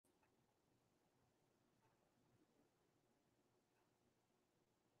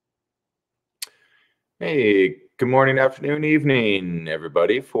Hey, good morning, afternoon, evening,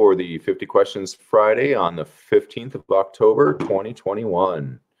 everybody, for the 50 Questions Friday on the 15th of October,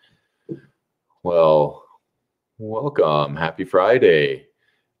 2021. Well, welcome. Happy Friday.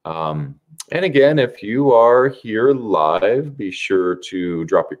 And again, if you are here live, be sure to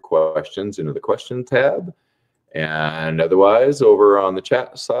drop your questions into the question tab. And otherwise, over on the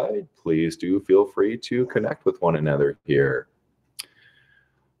chat side, please do feel free to connect with one another here.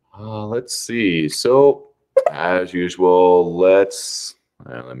 Let's see. So, as usual, let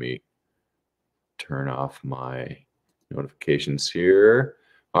me turn off my notifications here.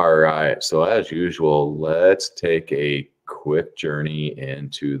 All right. So, as usual, let's take a quick journey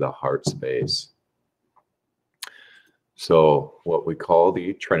into the heart space. So, what we call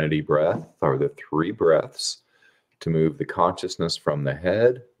the Trinity breath are the three breaths to move the consciousness from the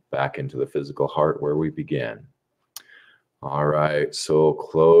head back into the physical heart where we begin. All right, so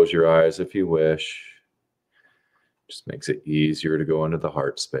close your eyes if you wish. Just makes it easier to go into the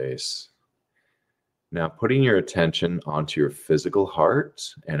heart space. Now, putting your attention onto your physical heart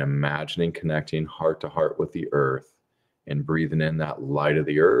and imagining connecting heart to heart with the earth and breathing in that light of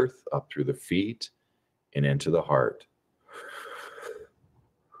the earth up through the feet and into the heart.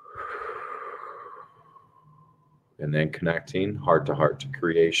 And then connecting heart to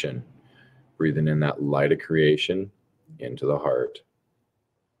creation, breathing in that light of creation into the heart.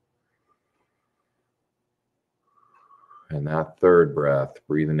 And that third breath,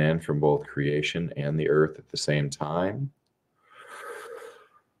 breathing in from both creation and the earth at the same time.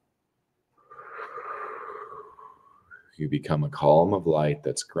 You become a column of light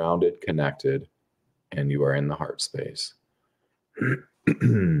that's grounded, connected, and you are in the heart space.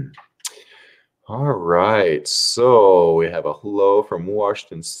 All right, so we have a hello from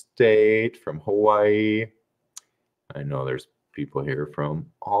Washington State, from Hawaii. I know there's people here from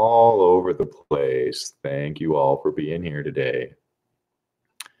all over the place. Thank you all for being here today.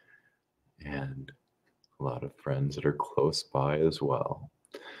 And a lot of friends that are close by as well.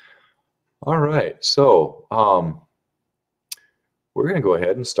 All right, so we're going to go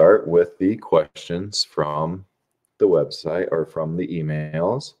ahead and start with the questions from the website or from the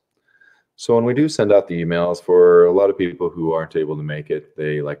emails. So when we do send out the emails, for a lot of people who aren't able to make it,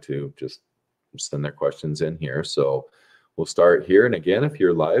 they like to just send their questions in here. So we'll start here. And again, if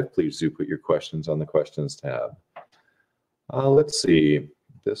you're live, please do put your questions on the questions tab. Let's see.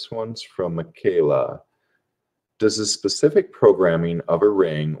 This one's from Michaela. Does the specific programming of a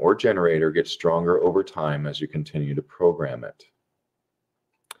ring or generator get stronger over time as you continue to program it?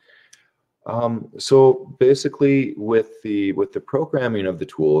 So basically with the programming of the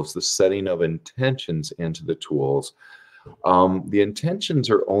tools, the setting of intentions into the tools, the intentions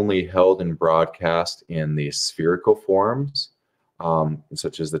are only held and broadcast in the spherical forms,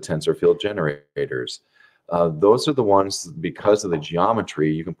 such as the tensor field generators. Those are the ones, because of the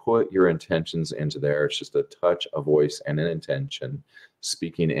geometry, you can put your intentions into there. It's just a touch, a voice, and an intention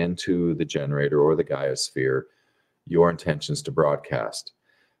speaking into the generator or the Gaia sphere, your intentions to broadcast.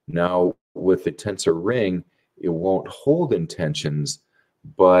 Now, with the tensor ring, it won't hold intentions,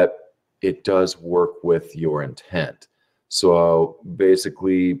 but it does work with your intent. So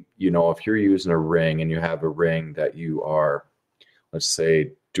basically, if you're using a ring and you have a ring that you are, let's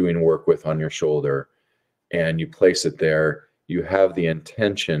say, doing work with on your shoulder, and you place it there, you have the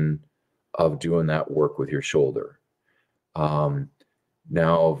intention of doing that work with your shoulder.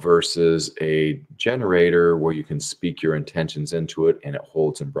 Now versus a generator where you can speak your intentions into it and it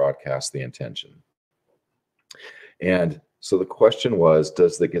holds and broadcasts the intention. And so the question was,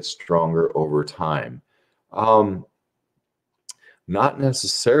 does it get stronger over time? Not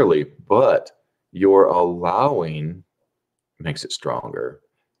necessarily, but your allowing makes it stronger.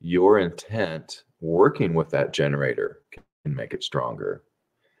 Your intent working with that generator can make it stronger.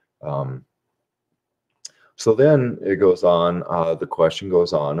 So then it goes on, the question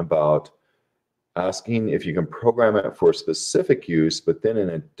goes on about asking if you can program it for specific use, but then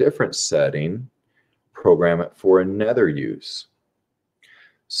in a different setting, program it for another use.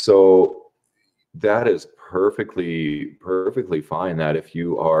 So that is perfectly fine, that if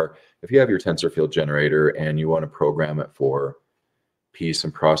you have your tensor field generator and you want to program it for peace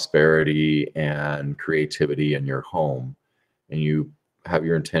and prosperity and creativity in your home, and you have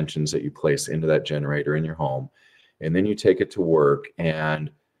your intentions that you place into that generator in your home, and then you take it to work, and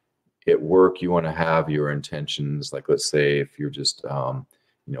at work you want to have your intentions, like let's say if you're just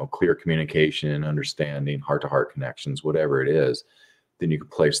clear communication, understanding, heart-to-heart connections, whatever it is, then you can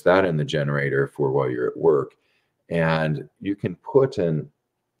place that in the generator for while you're at work. And you can put in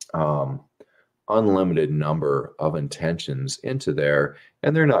unlimited number of intentions into there,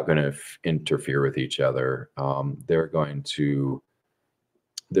 and they're not going to interfere with each other. They're going to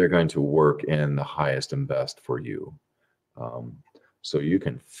work in the highest and best for you. So you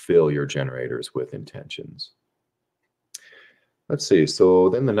can fill your generators with intentions. Let's see. So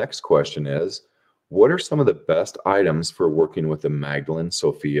then the next question is, what are some of the best items for working with the Magdalene,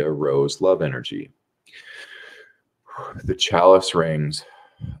 Sophia, Rose love energy? The chalice rings.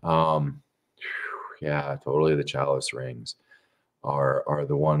 Yeah, totally. The chalice rings are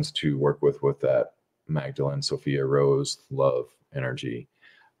the ones to work with that Magdalene, Sophia, Rose love energy.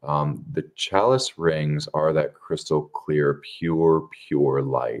 The chalice rings are that crystal clear, pure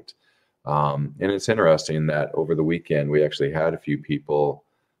light. And it's interesting that over the weekend, we actually had a few people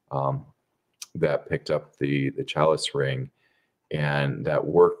that picked up the chalice ring and that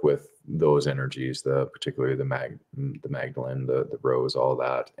work with those energies, particularly the Magdalene, the Rose, all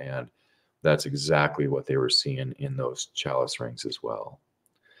that. And that's exactly what they were seeing in those chalice rings as well.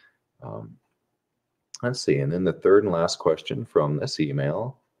 Let's see. And then the third and last question from this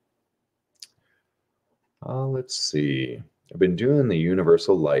email. Let's see. I've been doing the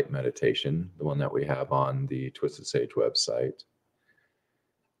universal light meditation, the one that we have on the Twisted Sage website.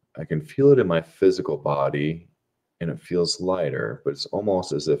 I can feel it in my physical body and it feels lighter, but it's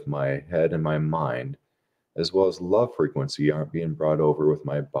almost as if my head and my mind, as well as love frequency, aren't being brought over with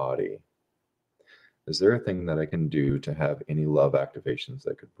my body. Is there a thing that I can do to have any love activations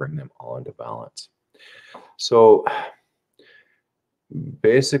that could bring them all into balance? So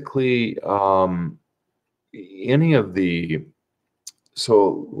basically, any of the,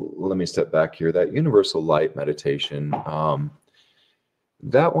 so let me step back here. That universal light meditation,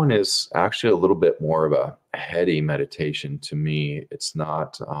 that one is actually a little bit more of a heady meditation to me. It's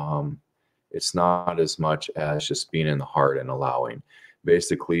not as much as just being in the heart and allowing.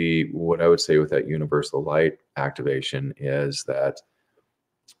 Basically, what I would say with that universal light activation is that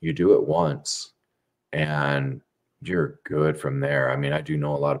you do it once and you're good from there. I mean, I do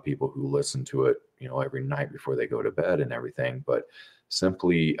know a lot of people who listen to it, every night before they go to bed and everything, but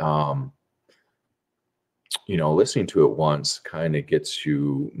simply, listening to it once kind of gets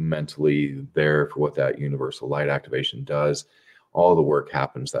you mentally there for what that universal light activation does. All the work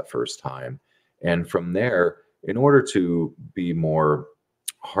happens that first time. And from there, in order to be more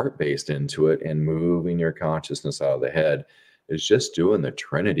heart-based into it and moving your consciousness out of the head, is just doing the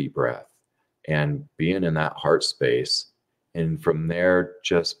Trinity breath and being in that heart space. And from there,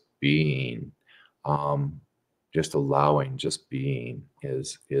 just being, just allowing, just being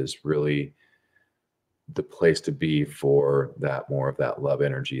is really the place to be for that, more of that love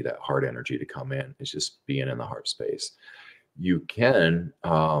energy, that heart energy to come in. Is just being in the heart space. You can,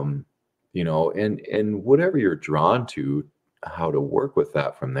 and whatever you're drawn to, how to work with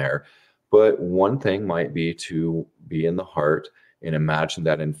that from there. But one thing might be to be in the heart and imagine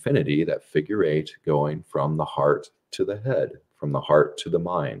that infinity, that figure eight, going from the heart to the head, from the heart to the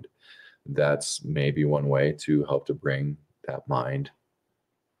mind. That's maybe one way to help to bring that mind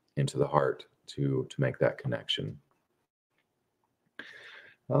into the heart to make that connection.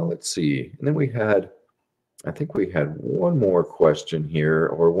 Let's see. And then I think we had one more question here,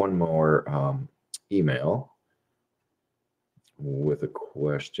 or one more email with a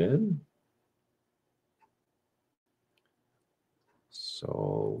question.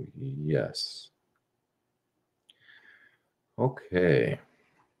 So, yes. Okay.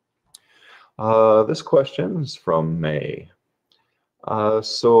 This question is from May.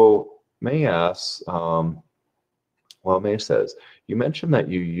 So May asks, May says, you mentioned that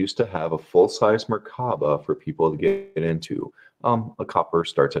you used to have a full-size MerKaBa for people to get into, a copper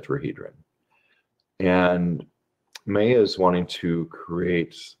star tetrahedron. And May is wanting to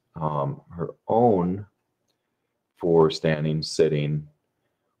create her own for standing, sitting,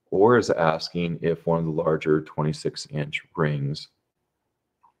 or is asking if one of the larger 26-inch rings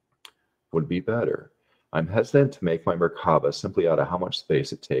would be better. I'm hesitant to make my MerKaBa simply out of how much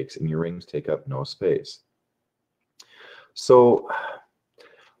space it takes, and your rings take up no space. So,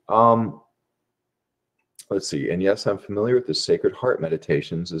 let's see. And yes, I'm familiar with the Sacred Heart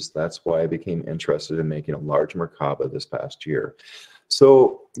meditations, as that's why I became interested in making a large MerKaBa this past year.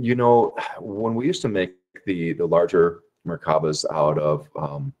 So, when we used to make the larger MerKaBas out of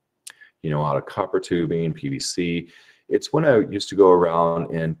copper tubing, PVC, it's when I used to go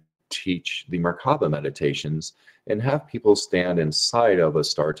around and teach the MerKaBa meditations and have people stand inside of a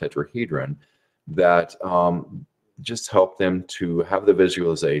star tetrahedron that just help them to have the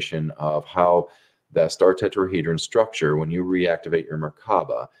visualization of how that star tetrahedron structure, when you reactivate your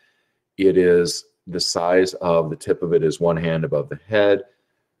MerKaBa, it is the size of the tip of it is one hand above the head.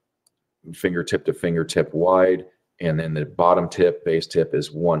 fingertip to fingertip wide, and then the bottom tip, base tip,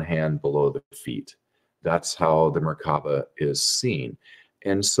 is one hand below the feet. That's how the MerKaBa is seen.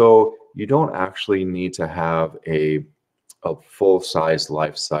 And so you don't actually need to have a full-size,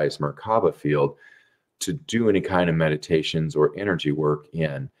 life-size MerKaBa field to do any kind of meditations or energy work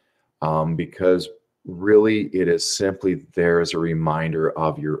in, because really it is simply there as a reminder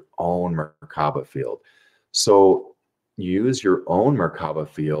of your own MerKaBa field. So use your own MerKaBa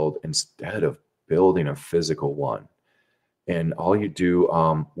field instead of building a physical one. And all you do,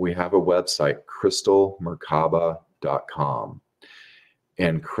 we have a website, MerKaBa.com,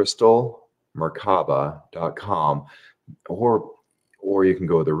 and MerKaBa.com, or you can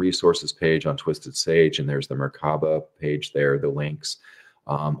go to the resources page on Twisted Sage, and there's the MerKaBa page there, the links,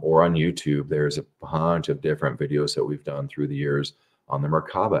 or on YouTube. There's a bunch of different videos that we've done through the years on the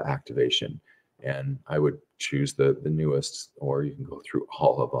MerKaBa activation, and I would choose the newest, or you can go through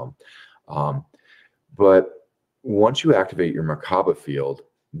all of them. But once you activate your MerKaBa field,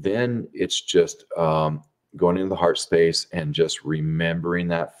 then it's just going into the heart space and just remembering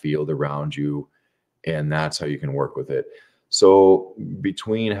that field around you, and that's how you can work with it. So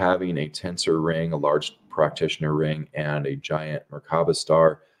between having a tensor ring, a large practitioner ring, and a giant MerKaBa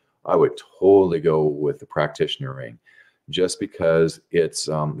star, I would totally go with the practitioner ring, just because it's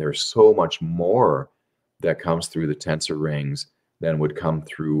there's so much more that comes through the tensor rings than would come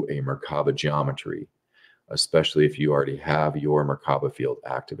through a MerKaBa geometry, especially if you already have your MerKaBa field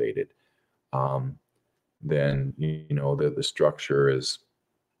activated. Then the structure is,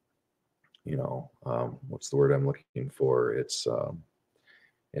 what's the word I'm looking for? It's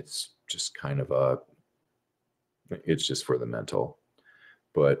just kind of it's just for the mental,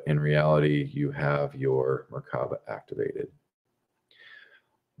 but in reality, you have your MerKaBa activated.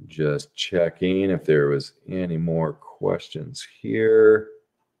 Just checking if there was any more questions here.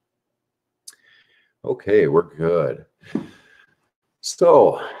 Okay, we're good.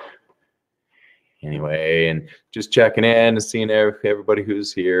 So anyway, and just checking in and seeing everybody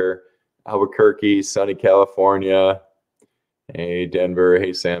who's here. Albuquerque, sunny California. Hey, Denver.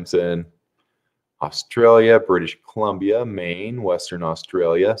 Hey, Samson. Australia, British Columbia, Maine, Western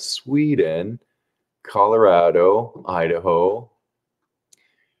Australia, Sweden, Colorado, Idaho.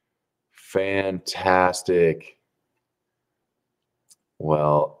 Fantastic.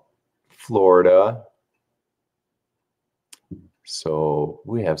 Well, Florida. So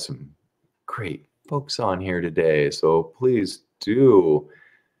we have some great folks on here today. So please do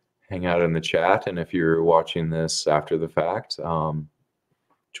hang out in the chat. And if you're watching this after the fact, join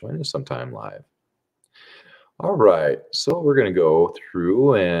us sometime live. All right, so we're going to go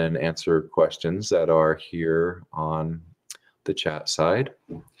through and answer questions that are here on the chat side.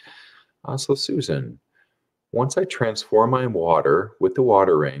 So Susan, once I transform my water with the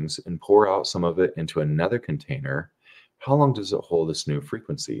water rings and pour out some of it into another container, how long does it hold this new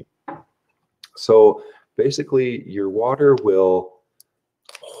frequency? So basically your water will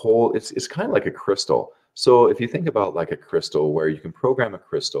hold, it's kind of like a crystal. So if you think about like a crystal where you can program a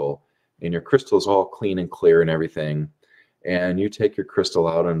crystal and your crystal is all clean and clear and everything, and you take your crystal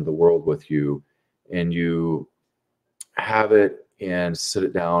out into the world with you and you have it and sit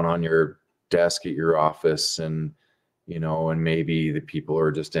it down on your desk at your office, and and maybe the people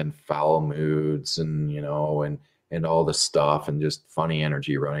are just in foul moods and and all the stuff and just funny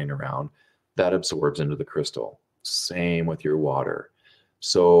energy running around, that absorbs into the crystal. Same with your water.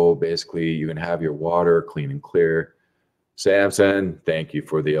 So basically you can have your water clean and clear. Samson, thank you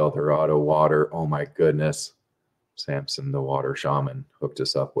for the El Dorado water. Oh my goodness. Samson, the water shaman, hooked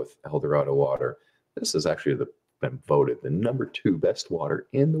us up with El Dorado water. This has actually been voted the #2 best water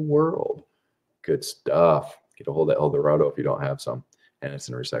in the world. Good stuff. Get a hold of El Dorado if you don't have some. And it's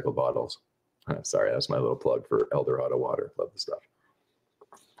in recycled bottles. Sorry, that's my little plug for El Dorado water. Love the stuff.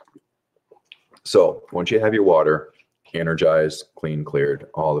 So once you have your water energized, clean, cleared,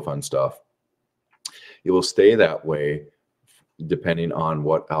 all the fun stuff, it will stay that way depending on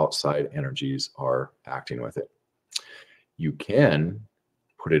what outside energies are acting with it. You can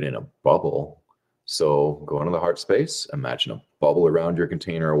put it in a bubble. So go into the heart space, imagine a bubble around your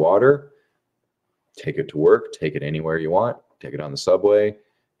container of water, take it to work, take it anywhere you want, take it on the subway,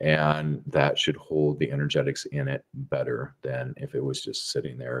 and that should hold the energetics in it better than if it was just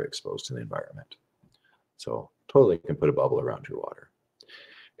sitting there exposed to the environment. So totally can put a bubble around your water,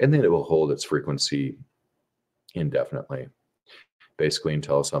 and then it will hold its frequency indefinitely, basically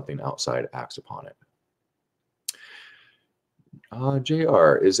until something outside acts upon it.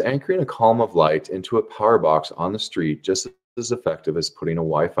 JR, is anchoring a column of light into a power box on the street just as effective as putting a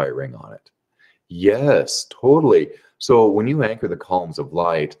Wi-Fi ring on it? Yes, totally. So when you anchor the columns of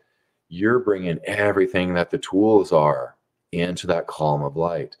light, you're bringing everything that the tools are into that column of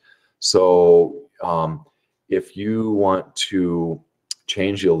light. So if you want to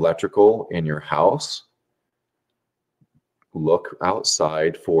change the electrical in your house, look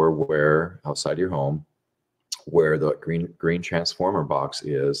outside for outside your home, where the green transformer box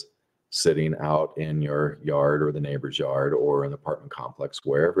is sitting out in your yard or the neighbor's yard or an apartment complex,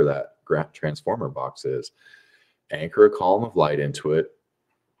 wherever that transformer box is. Anchor a column of light into it,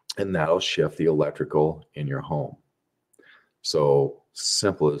 and that'll shift the electrical in your home. So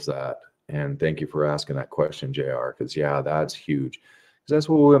simple as that. And thank you for asking that question, JR, because yeah, that's huge. Because that's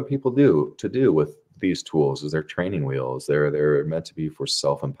what we want people do with these tools, is they're training wheels. They're meant to be for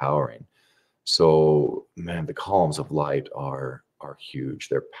self-empowering. So man, the columns of light are huge.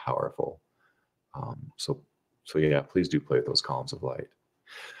 They're powerful. So yeah, please do play with those columns of light.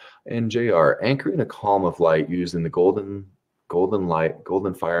 And JR, anchoring a column of light using the golden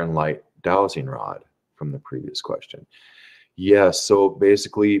fire and light dowsing rod from the previous question. Yes, so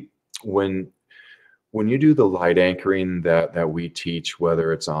basically when you do the light anchoring that we teach,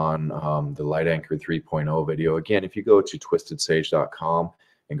 whether it's on the Light Anchor 3.0 video, again, if you go to Twistedsage.com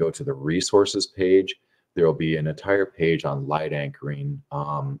and go to the resources page, there will be an entire page on light anchoring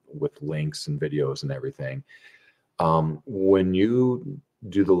with links and videos and everything. When you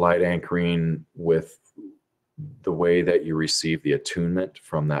do the light anchoring with the way that you receive the attunement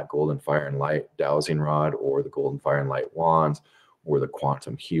from that golden fire and light dowsing rod, or the golden fire and light wands, or the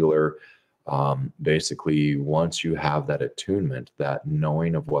quantum healer, basically once you have that attunement, that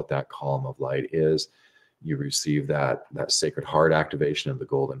knowing of what that column of light is, you receive that sacred heart activation of the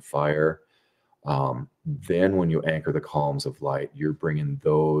golden fire. Then when you anchor the columns of light, you're bringing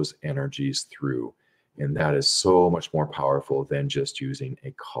those energies through, and that is so much more powerful than just using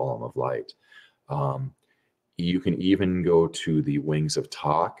a column of light. You can even go to the Wings of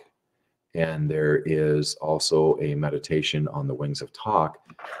Talk, and there is also a meditation on the Wings of Talk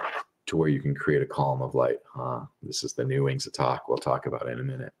to where you can create a column of light. This is the new Wings of Talk we'll talk about in a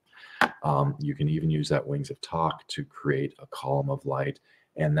minute. You can even use that Wings of Talk to create a column of light.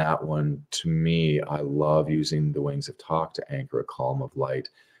 And that one, to me, I love using the Wings of Talk to anchor a column of light.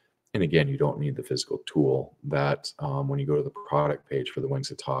 And again, you don't need the physical tool. That when you go to the product page for the Wings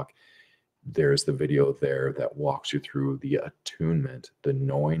of Talk, there's the video there that walks you through the attunement, the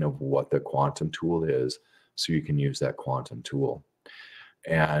knowing of what the quantum tool is, so you can use that quantum tool.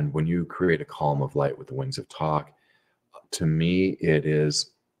 And when you create a column of light with the Wings of Talk, to me,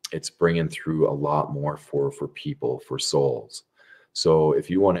 it's bringing through a lot more for people, for souls. So if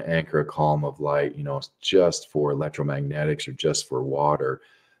you want to anchor a column of light, just for electromagnetics or just for water,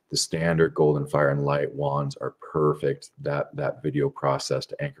 the standard golden fire and light wands are perfect. That video process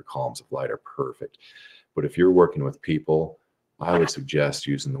to anchor columns of light are perfect. But if you're working with people, I would suggest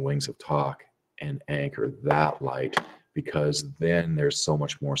using the Wings of Talk and anchor that light, because then there's so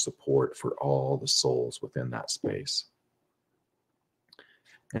much more support for all the souls within that space.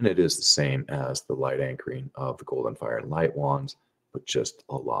 And it is the same as the light anchoring of the golden fire and light wands, but just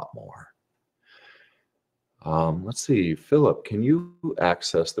a lot more. Let's see, Philip, can you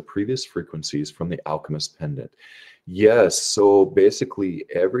access the previous frequencies from the Alchemist pendant? Yes, so basically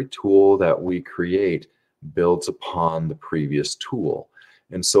every tool that we create builds upon the previous tool.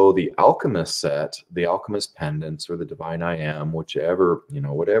 And so the Alchemist set, the Alchemist pendants, or the Divine I Am, whichever,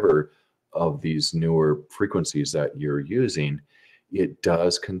 whatever of these newer frequencies that you're using, it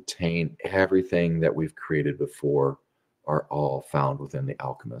does contain everything that we've created before, are all found within the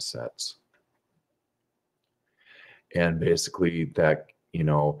Alchemist sets. And basically that,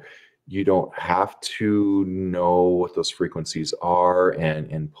 you don't have to know what those frequencies are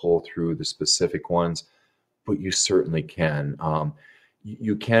and pull through the specific ones, but you certainly can.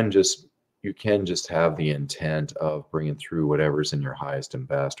 You can just have the intent of bringing through whatever's in your highest and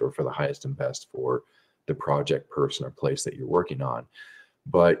best, or for the highest and best for the project, person, or place that you're working on.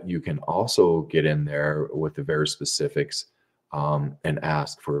 But you can also get in there with the very specifics and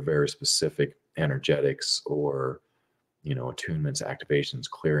ask for very specific energetics, or attunements, activations,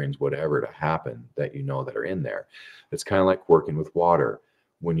 clearings, whatever to happen that that are in there. It's kind of like working with water.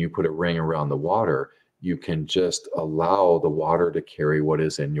 When you put a ring around the water, you can just allow the water to carry what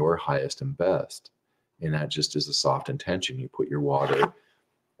is in your highest and best. And that just is a soft intention. You put your water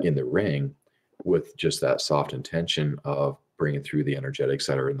in the ring with just that soft intention of bringing through the energetics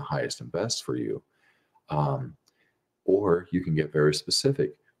that are in the highest and best for you. Or you can get very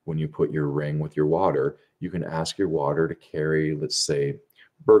specific. When you put your ring with your water, you can ask your water to carry, let's say,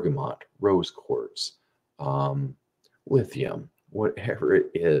 bergamot, rose quartz, lithium, whatever it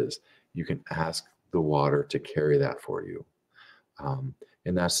is. You can ask the water to carry that for you.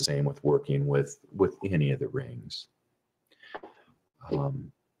 And that's the same with working with any of the rings.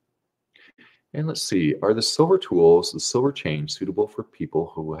 And let's see, are the silver tools, the silver chain, suitable for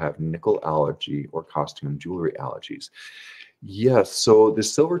people who have nickel allergy or costume jewelry allergies? Yes, so the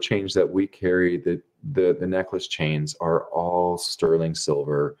silver chains that we carry, the necklace chains are all sterling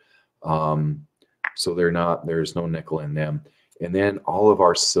silver. So there's no nickel in them. And then all of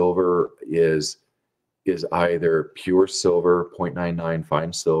our silver is either pure silver, 0.99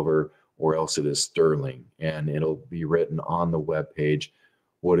 fine silver, or else it is sterling. And it'll be written on the web page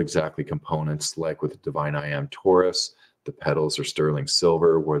what exactly components, like with the Divine I Am Taurus, the petals are sterling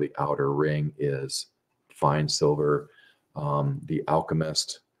silver, where the outer ring is fine silver. The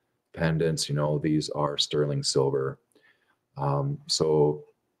Alchemist pendants, these are sterling silver. So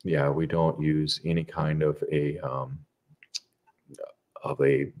yeah, we don't use any kind of a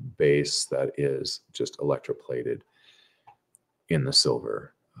base that is just electroplated in the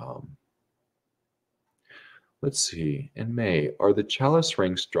silver. Let's see. In May, are the chalice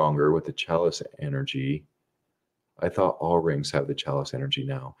rings stronger with the chalice energy? I thought all rings have the chalice energy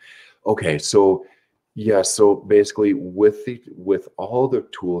now. Okay, so yeah, so basically with all the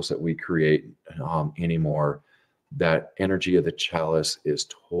tools that we create anymore, that energy of the chalice is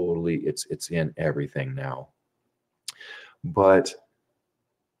totally it's in everything now. But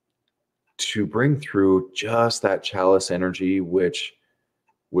to bring through just that chalice energy, which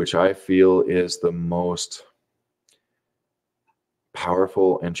I feel is the most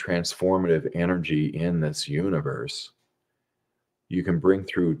powerful and transformative energy in this universe, you can bring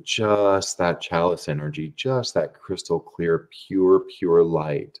through just that chalice energy, just that crystal clear, pure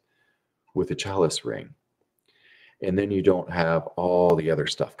light with a chalice ring. And then you don't have all the other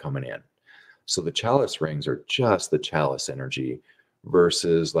stuff coming in. So the chalice rings are just the chalice energy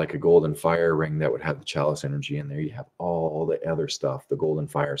versus like a golden fire ring that would have the chalice energy in there. You have all the other stuff, the golden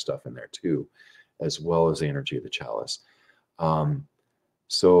fire stuff in there too, as well as the energy of the chalice.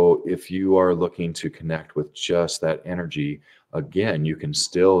 So if you are looking to connect with just that energy, again, you can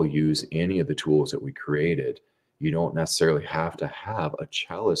still use any of the tools that we created. You don't necessarily have to have a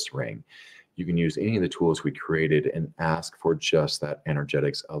chalice ring. You can use any of the tools we created and ask for just that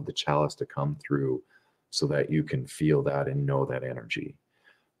energetics of the chalice to come through so that you can feel that and know that energy.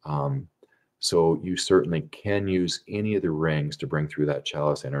 So you certainly can use any of the rings to bring through that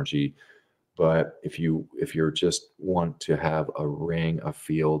chalice energy. But if you're just want to have a ring, a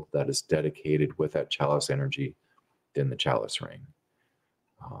field that is dedicated with that chalice energy, then the chalice ring.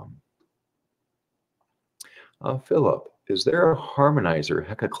 Philip, is there a harmonizer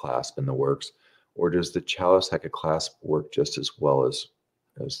hexaclasp in the works, or does the chalice hexaclasp work just as well as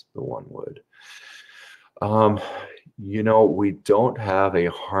the one would? We don't have a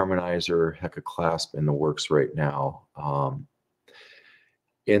harmonizer hexaclasp in the works right now.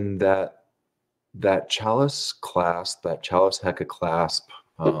 In that chalice clasp, that chalice hexaclasp,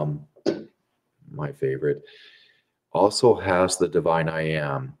 my favorite, also has the Divine I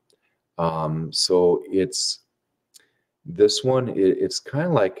Am. So this one, it's kind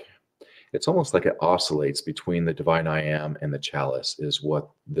of like, it's almost like it oscillates between the Divine I Am and the chalice is what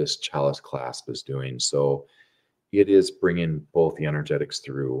this chalice clasp is doing. So it is bringing both the energetics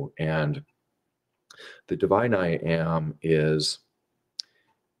through, and the Divine I Am is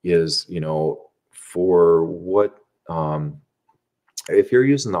for what, if you're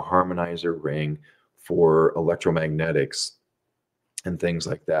using the harmonizer ring for electromagnetics and things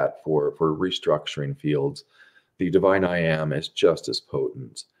like that, for restructuring fields, the Divine I Am is just as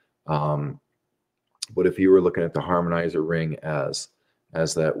potent. But if you were looking at the harmonizer ring as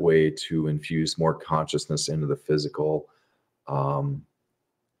that way to infuse more consciousness into the physical,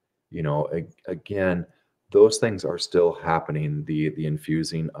 again, those things are still happening. The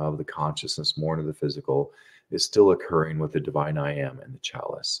infusing of the consciousness more into the physical is still occurring with the Divine I Am and the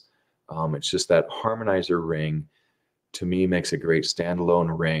chalice. It's just that harmonizer ring, to me, makes a great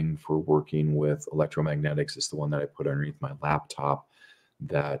standalone ring for working with electromagnetics. It's the one that I put underneath my laptop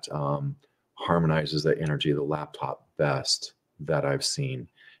that harmonizes the energy of the laptop best that I've seen,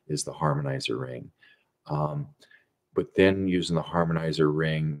 is the harmonizer ring. But then using the harmonizer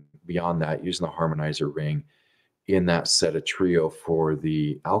ring, beyond that, using the harmonizer ring in that set of trio for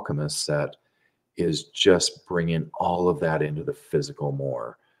the Alchemist set is just bringing all of that into the physical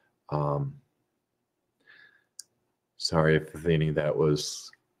more. Sorry if any of that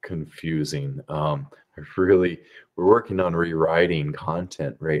was confusing. We're working on rewriting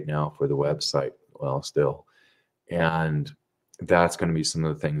content right now for the website, well, still. And that's going to be some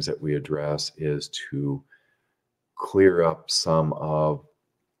of the things that we address, is to clear up some of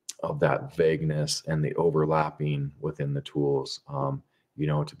that vagueness and the overlapping within the tools.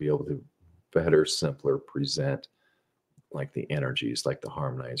 to be able to better, simpler present like the energies, like the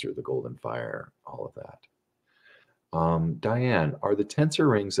harmonizer, the golden fire, all of that. Diane, are the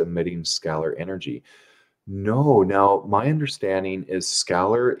tensor rings emitting scalar energy? No. Now, my understanding is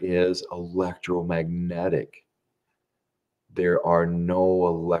scalar is electromagnetic. There are no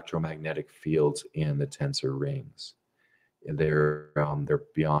electromagnetic fields in the tensor rings. They're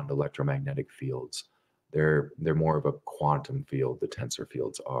beyond electromagnetic fields. They're more of a quantum field. The tensor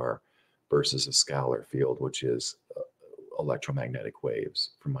fields are, versus a scalar field, which is electromagnetic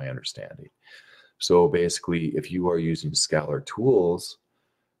waves, from my understanding. So basically, if you are using scalar tools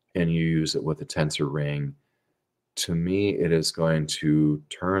and you use it with a tensor ring, to me, it is going to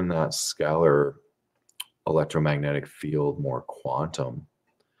turn that scalar electromagnetic field more quantum.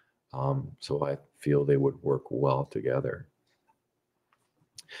 So I feel they would work well together.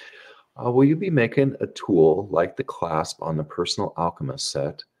 Will you be making a tool like the clasp on the Personal Alchemist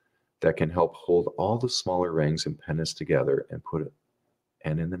set that can help hold all the smaller rings and pendants together and put it?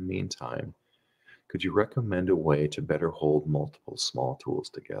 And in the meantime, could you recommend a way to better hold multiple small tools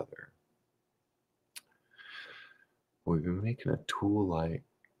together? We've been making a tool like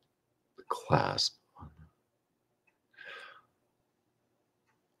the clasp.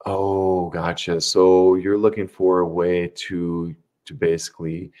 Oh, gotcha. So you're looking for a way to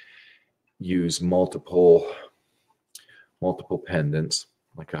basically use multiple pendants,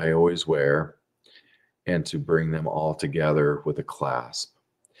 like I always wear, and to bring them all together with a clasp.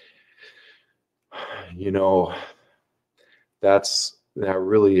 That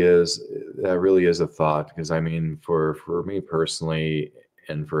really is a thought, because I mean, for me personally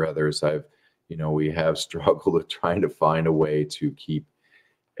and for others, we have struggled with trying to find a way to keep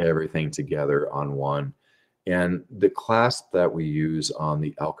everything together on one. And the clasp that we use on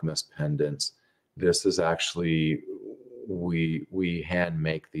the Alchemist pendants, this is actually, we hand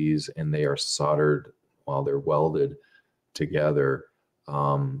make these, and they are soldered while they're welded together,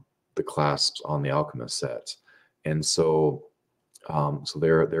 the clasps on the Alchemist sets. And so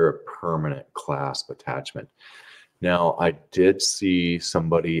they're a permanent clasp attachment. Now, I did see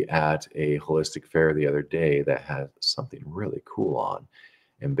somebody at a holistic fair the other day that had something really cool on.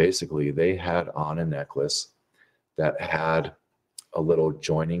 And basically, they had on a necklace that had a little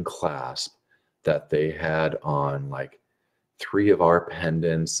joining clasp that they had on like 3 of our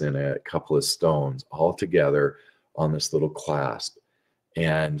pendants and a couple of stones all together on this little clasp.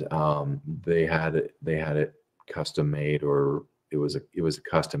 And they had it custom made, or it was a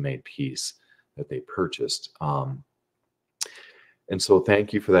custom made piece that they purchased. And so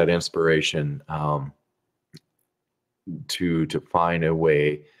thank you for that inspiration. To find a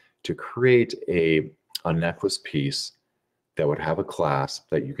way to create a necklace piece that would have a clasp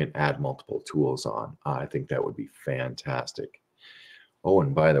that you can add multiple tools on. I think that would be fantastic. Oh,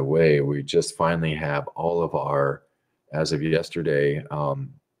 and by the way, we just finally have all of our, as of yesterday,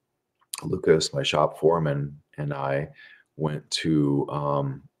 Lucas, my shop foreman, and I went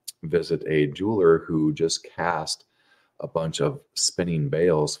to visit a jeweler who just cast a bunch of spinning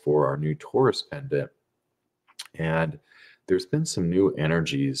bales for our new Taurus pendant. And there's been some new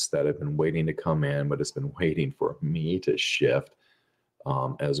energies that have been waiting to come in, but it's been waiting for me to shift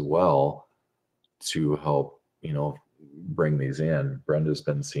as well to help, bring these in. Brenda's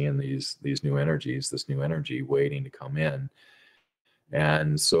been seeing these new energies, this new energy waiting to come in.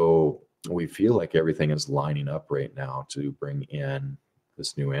 And so we feel like everything is lining up right now to bring in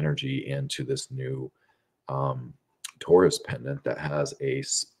this new energy into this new Taurus pendant that has a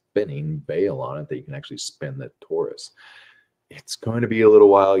spinning bale on it that you can actually spin the Taurus. It's going to be a little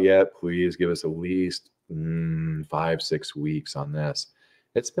while yet. Please give us at least 5-6 weeks on this.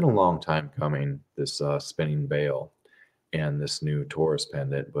 It's been a long time coming, this spinning bale and this new Taurus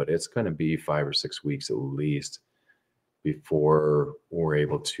pendant, but it's going to be 5 or 6 weeks at least before we're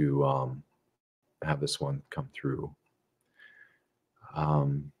able to have this one come through.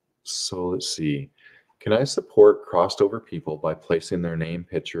 So let's see. Can I support crossed over people by placing their name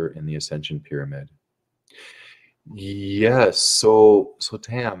picture in the Ascension Pyramid? Yes. So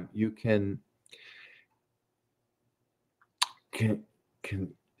Tam, you can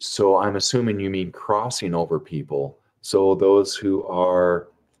so I'm assuming you mean crossing over people. So those who are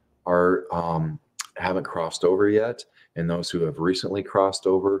haven't crossed over yet, and those who have recently crossed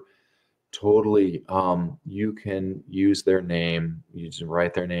over, totally, you can use their name. You just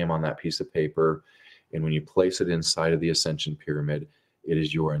write their name on that piece of paper, and when you place it inside of the Ascension Pyramid, it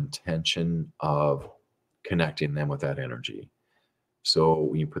is your intention of connecting them with that energy. So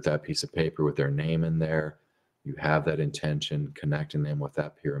when you put that piece of paper with their name in there, you have that intention connecting them with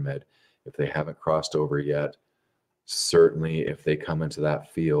that pyramid. If they haven't crossed over yet, certainly if they come into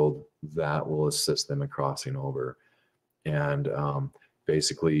that field, that will assist them in crossing over. And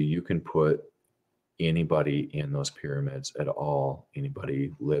basically, you can put anybody in those pyramids at all,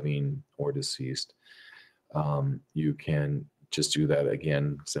 anybody living or deceased. You can just do that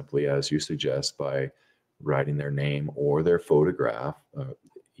again, simply as you suggest, by writing their name or their photograph,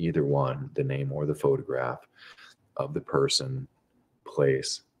 either one, the name or the photograph of the person,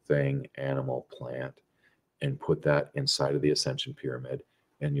 place, thing, animal, plant, and put that inside of the Ascension Pyramid,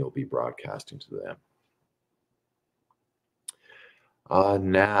 and you'll be broadcasting to them.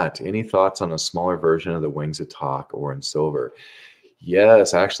 Nat, any thoughts on a smaller version of the Wings of Talk or in silver?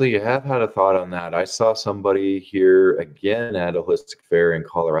 Yes, actually, I have had a thought on that. I saw somebody here again at a holistic fair in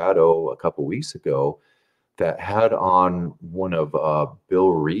Colorado a couple weeks ago that had on one of Bill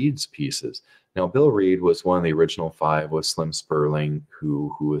Reed's pieces. Now, Bill Reed was one of the original 5 with Slim Sperling,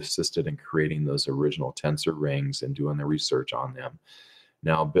 who assisted in creating those original tensor rings and doing the research on them.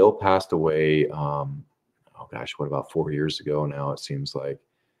 Now, Bill passed away, oh gosh, what, about 4 years ago now, it seems like,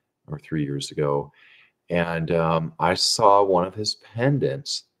 or 3 years ago. And I saw one of his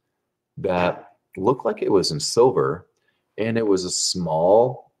pendants that looked like it was in silver, and it was a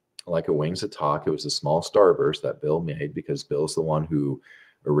small, like a Wings of Talk. It was a small starburst that Bill made, because Bill's the one who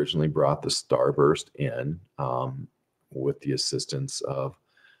originally brought the starburst in with the assistance of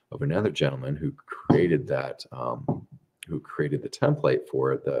another gentleman who created that, who created the template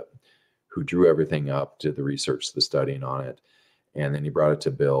for it, who drew everything up, did the research, the studying on it. And then he brought it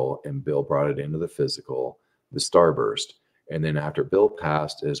to Bill, and Bill brought it into the physical, the starburst. And then after Bill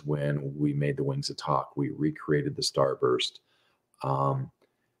passed is when we made the Wings of Talk. We recreated the starburst.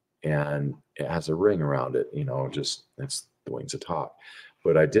 And it has a ring around it, just, it's the Wings of Talk.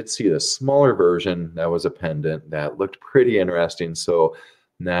 But I did see the smaller version that was a pendant that looked pretty interesting. So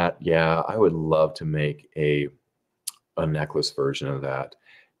Nat, yeah, I would love to make a necklace version of that.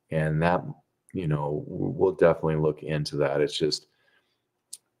 And that, we'll definitely look into that. It's just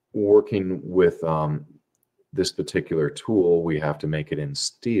working with this particular tool, we have to make it in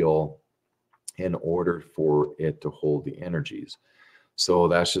steel in order for it to hold the energies. So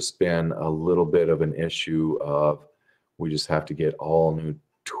that's just been a little bit of an issue of, we just have to get all new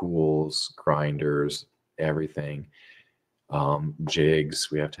tools, grinders, everything, jigs.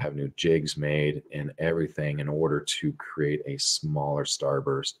 We have to have new jigs made and everything in order to create a smaller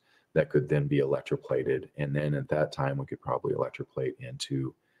starburst that could then be electroplated. And then at that time, we could probably electroplate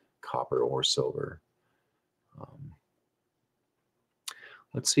into copper or silver.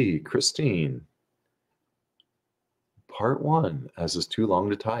 Let's see, Christine. Part 1, as is too long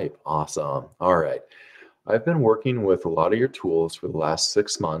to type. Awesome. All right. I've been working with a lot of your tools for the last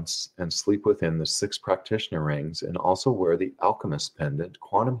 6 months and sleep within the 6 practitioner rings, and also wear the Alchemist pendant,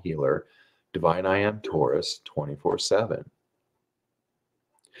 Quantum Healer, Divine I Am Taurus 24/7.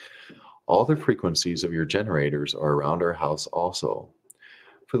 All the frequencies of your generators are around our house also.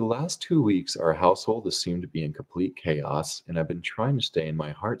 For the last 2 weeks, our household has seemed to be in complete chaos, and I've been trying to stay in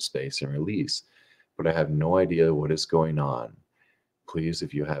my heart space and release, but I have no idea what is going on. Please,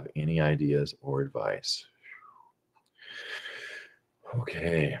 if you have any ideas or advice.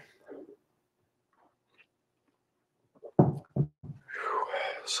 Okay.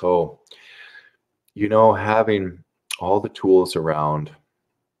 So, having all the tools around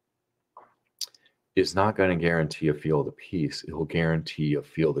is not going to guarantee a field of peace. It will guarantee a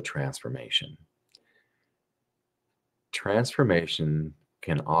field of transformation. Transformation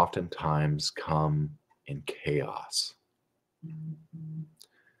can oftentimes come in chaos.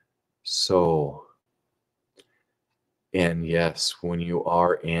 So, and yes, when you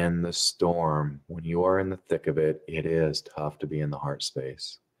are in the storm, when you are in the thick of it, it is tough to be in the heart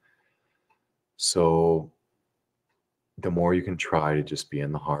space. So the more you can try to just be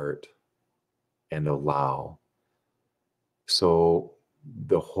in the heart and allow. So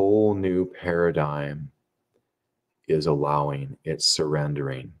the whole new paradigm is allowing, it's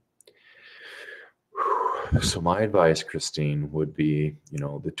surrendering. So my advice, Christine, would be,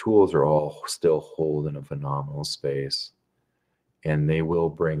 the tools are all still holding a phenomenal space, and they will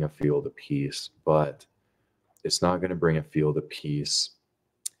bring a field of peace, but it's not going to bring a field of peace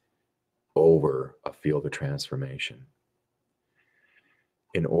over a field of transformation.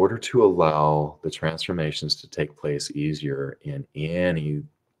 In order to allow the transformations to take place easier in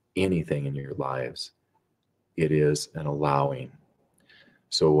anything in your lives, it is an allowing.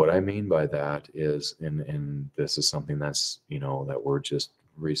 So what I mean by that is, and this is something that's, that we're just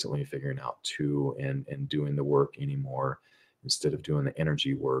recently figuring out too, and doing the work anymore. Instead of doing the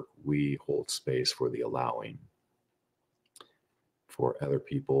energy work, we hold space for the allowing. for other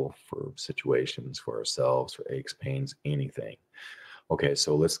people, for situations, for ourselves, for aches, pains, anything. Okay,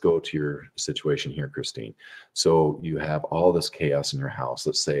 so let's go to your situation here, Christine. So you have all this chaos in your house.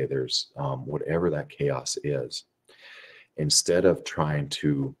 Let's say there's whatever that chaos is. Instead of trying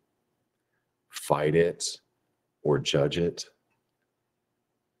to fight it or judge it,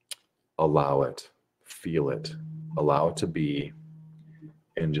 allow it, feel it, allow it to be,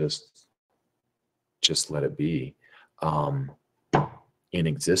 and just let it be um, in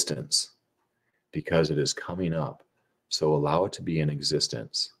existence, because it is coming up. So allow it to be in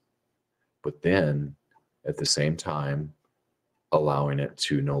existence, but then at the same time, allowing it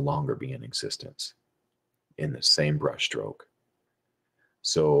to no longer be in existence in the same brushstroke.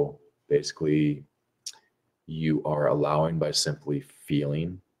 So basically, you are allowing by simply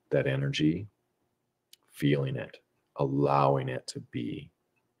feeling that energy, feeling it, allowing it to be,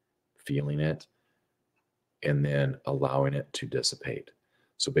 feeling it, and then allowing it to dissipate.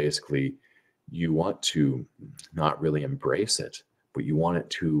 So basically, you want to not really embrace it, but you want it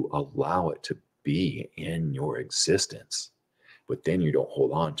to allow it to be in your existence. But then you don't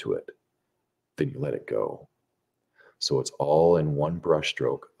hold on to it, then you let it go. So it's all in one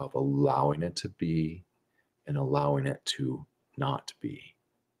brushstroke of allowing it to be and allowing it to not be,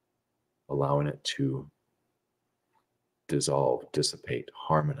 allowing it to dissolve, dissipate,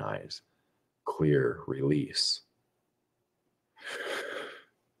 harmonize, clear, release.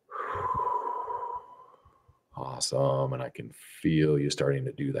 Awesome. And I can feel you starting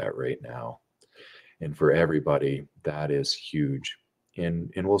to do that right now. And for everybody, that is huge.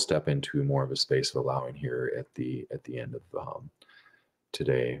 And we'll step into more of a space of allowing here at the end of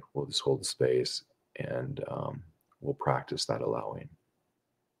today. We'll just hold the space and we'll practice that allowing.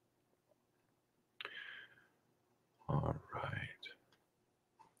 All right.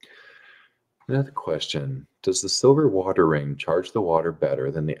 Another question. Does the silver water ring charge the water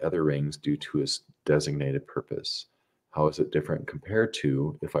better than the other rings due to its designated purpose? How is it different compared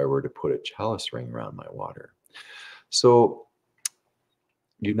to if I were to put a chalice ring around my water? So,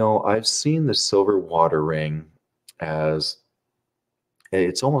 I've seen the silver water ring as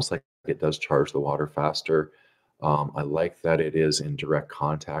it's almost like it does charge the water faster. I like that it is in direct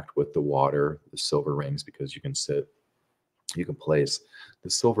contact with the water, the silver rings, because you can place the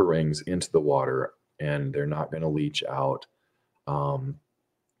silver rings into the water and they're not going to leach out,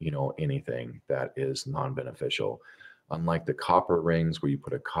 anything that is non-beneficial. Unlike the copper rings, where you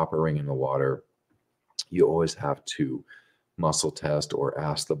put a copper ring in the water, you always have to muscle test or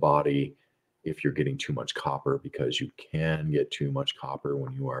ask the body if you're getting too much copper, because you can get too much copper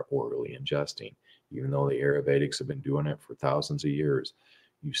when you are orally ingesting. Even though the Ayurvedics have been doing it for thousands of years,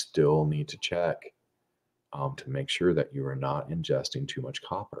 you still need to check to make sure that you are not ingesting too much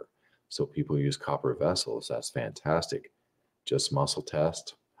copper. So people use copper vessels. That's fantastic. Just muscle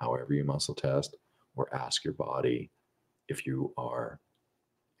test, however you muscle test, or ask your body if you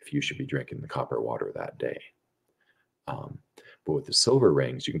should be drinking the copper water that day. But with the silver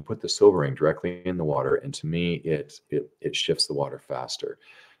rings, you can put the silver ring directly in the water, and to me, it shifts the water faster.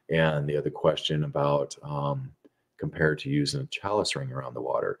 And the other question about compared to using a chalice ring around the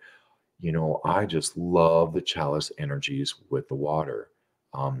water, I just love the chalice energies with the water.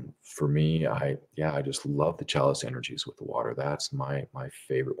 For me, I just love the chalice energies with the water. That's my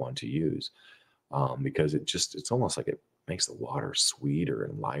favorite one to use, because it's almost like it makes the water sweeter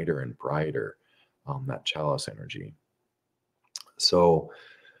and lighter and brighter. That chalice energy. So,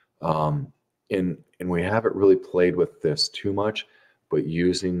 and we haven't really played with this too much, but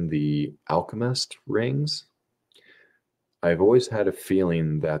using the alchemist rings, I've always had a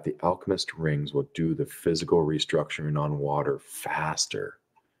feeling that the alchemist rings will do the physical restructuring on water faster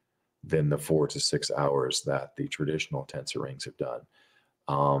than the 4 to 6 hours that the traditional tensor rings have done.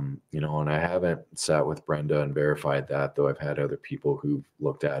 And I haven't sat with Brenda and verified that, though I've had other people who've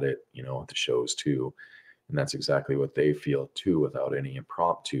looked at it, at the shows too. And that's exactly what they feel too, without any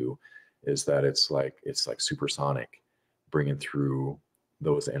impromptu, is that it's like supersonic, bringing through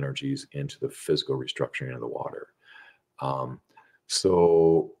those energies into the physical restructuring of the water.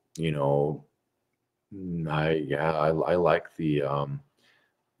 So, I like the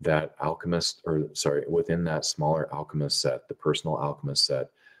that alchemist, or sorry, within that smaller alchemist set, the personal alchemist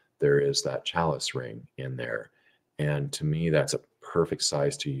set, there is that chalice ring in there. And to me, that's a perfect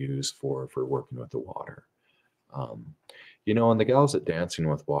size to use for working with the water. And the gals at Dancing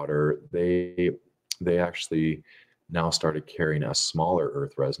with Water, they actually now started carrying a smaller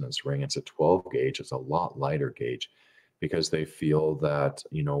earth resonance ring. It's a 12 gauge. It's a lot lighter gauge, because they feel that,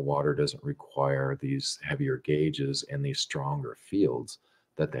 water doesn't require these heavier gauges and these stronger fields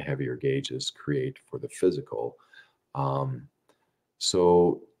that the heavier gauges create for the physical.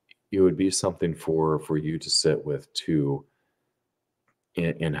 So it would be something for you to sit with too,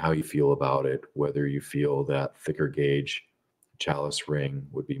 in how you feel about it, whether you feel that thicker gauge chalice ring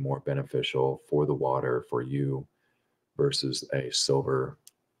would be more beneficial for the water for you versus a silver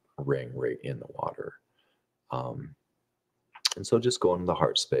ring right in the water. Um, and so just go into the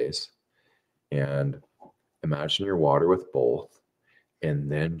heart space and imagine your water with both,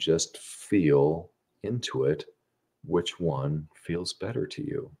 and then just feel into it which one feels better to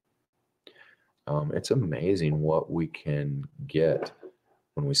you. It's amazing what we can get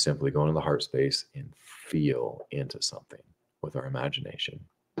when we simply go into the heart space and feel into something with our imagination.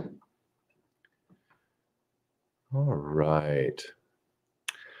 All right.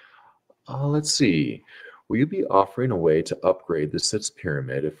 Let's see. Will you be offering a way to upgrade the sits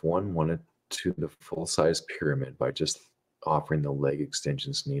pyramid if one wanted to the full-size pyramid by just offering the leg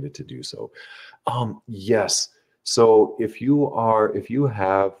extensions needed to do so? Yes. So if you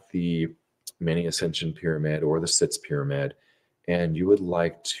have the mini ascension pyramid or the sits pyramid, and you would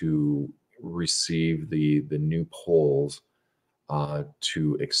like to receive the new poles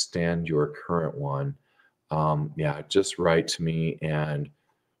to extend your current one, yeah, just write to me, and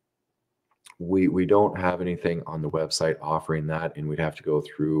we don't have anything on the website offering that, and we'd have to go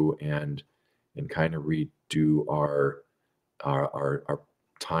through and kind of redo our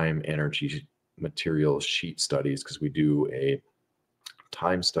time, energy, material sheet studies, because we do a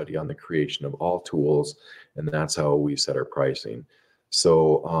time study on the creation of all tools, and that's how we set our pricing.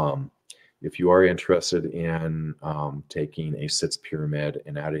 So if you are interested in taking a sits pyramid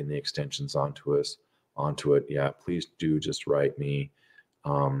and adding the extensions onto it, yeah, please do just write me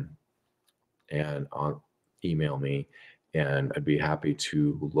and email me, and I'd be happy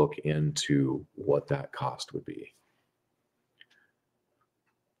to look into what that cost would be.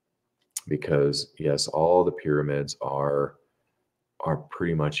 Because yes, all the pyramids are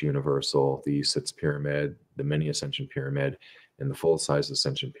pretty much universal. The sits pyramid, the mini ascension pyramid, and the full size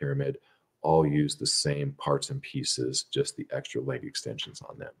ascension pyramid all use the same parts and pieces, just the extra leg extensions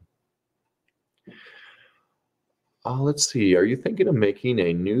on them. Let's see. Are you thinking of making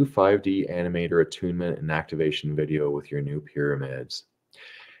a new 5D animator attunement and activation video with your new pyramids?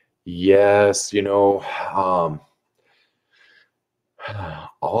 Yes, I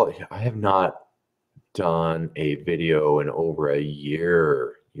have not done a video in over a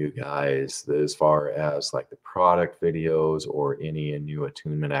year, you guys, as far as like the product videos or any new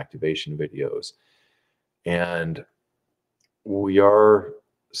attunement activation videos. And we are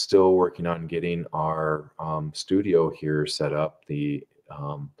still working on getting our studio here set up, the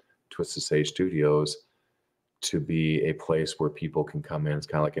Twisted Sage Studios, to be a place where people can come in. It's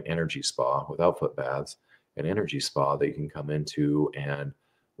kind of like an energy spa without foot baths, an energy spa that you can come into and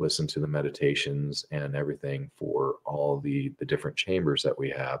listen to the meditations and everything for all the different chambers that we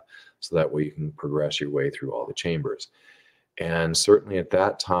have, so that way you can progress your way through all the chambers. And certainly at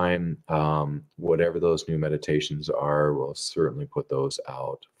that time, whatever those new meditations are, we'll certainly put those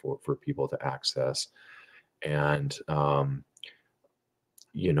out for people to access. And I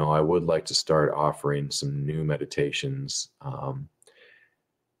would like to start offering some new meditations.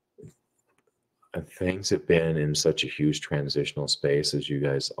 And things have been in such a huge transitional space, as you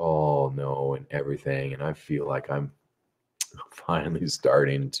guys all know, and everything. And I feel like I'm finally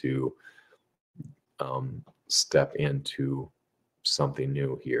starting to step into something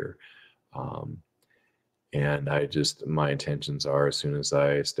new here. And my intentions are, as soon as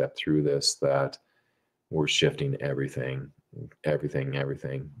I step through this, that we're shifting everything,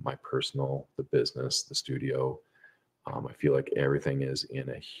 my personal, the business, the studio. I feel like everything is in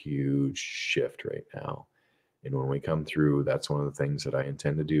a huge shift right now. And when we come through, that's one of the things that I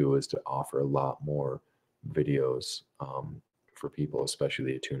intend to do, is to offer a lot more videos for people, especially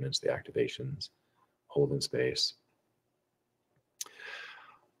the attunements, the activations, holding space.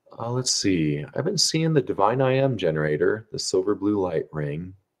 Let's see. I've been seeing the Divine I Am generator, the silver blue light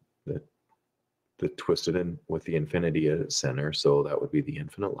ring, the twisted in with the infinity at its center. So that would be the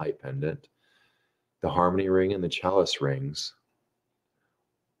infinite light pendant, the harmony ring, and the chalice rings,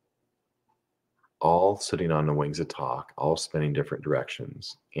 all sitting on the wings of talk, all spinning different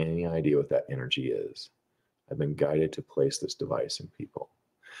directions. Any idea what that energy is? I've been guided to place this device in people.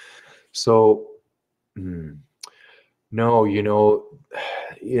 So, no,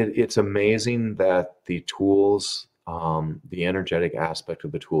 it's amazing that the tools, the energetic aspect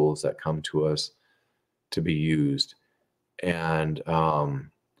of the tools that come to us to be used. And,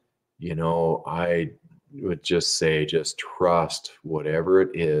 I would just say, just trust whatever it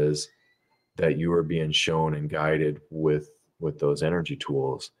is that you are being shown and guided with those energy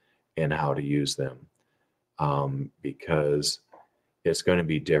tools and how to use them. Because it's going to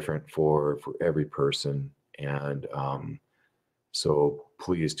be different for every person. And so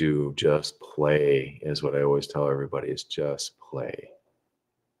please do just play, is what I always tell everybody, is just play.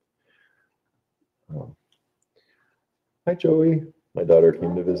 Oh. Hi, Joey. My daughter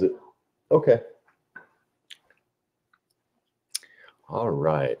came to visit. Okay. All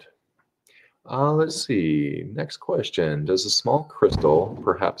right. Let's see. Next question. Does a small crystal,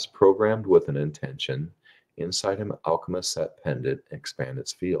 perhaps programmed with an intention, inside an alchemist set pendant expand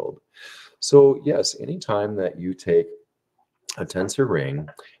its field? So yes, anytime that you take a tensor ring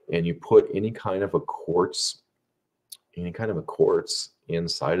and you put any kind of a quartz inside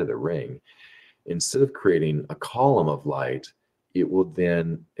of the ring, instead of creating a column of light, it will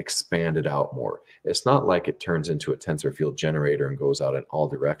then expand it out more. It's not like it turns into a tensor field generator and goes out in all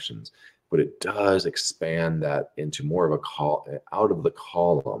directions, but it does expand that into more of out of the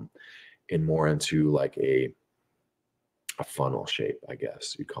column and more into like a funnel shape, I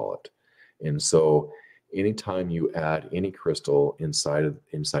guess you call it. And so anytime you add any crystal inside of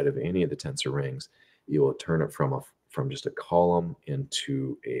any of the tensor rings, you will turn it from just a column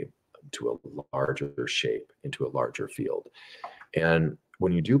into a larger shape, into a larger field. And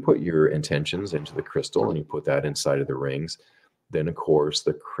when you do put your intentions into the crystal and you put that inside of the rings, then of course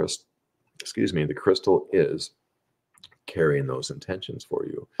the crystal is carrying those intentions for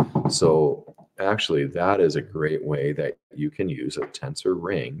you. So actually that is a great way that you can use a tensor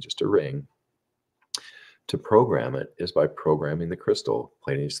ring, just a ring, to program it, is by programming the crystal,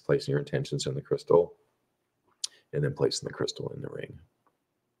 placing your intentions in the crystal, and then placing the crystal in the ring.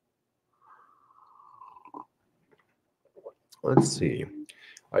 Let's see.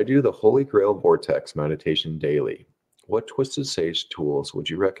 I do the Holy Grail Vortex meditation daily. What Twisted Sage tools would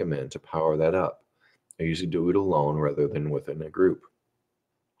you recommend to power that up? I usually do it alone rather than within a group.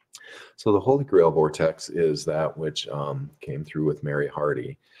 So the Holy Grail Vortex is that which came through with Mary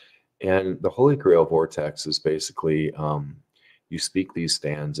Hardy. And the Holy Grail Vortex is basically, you speak these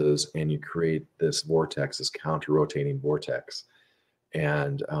stanzas and you create this vortex, this counter-rotating vortex.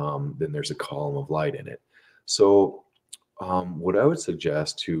 And then there's a column of light in it. So what I would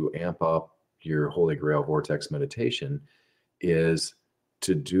suggest to amp up your Holy Grail Vortex meditation is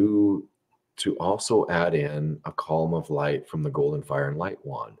to also add in a column of light from the Golden Fire and Light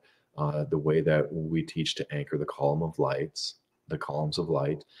Wand. The way that we teach to anchor the columns of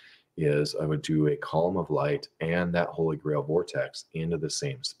light, is I would do a column of light and that Holy Grail Vortex into the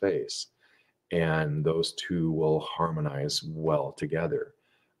same space. And those two will harmonize well together.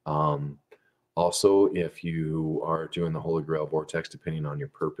 Also, if you are doing the Holy Grail Vortex, depending on your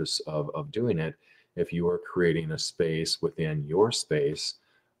purpose of doing it, if you are creating a space within your space,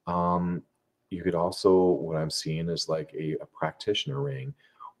 you could also, what I'm seeing is like a practitioner ring,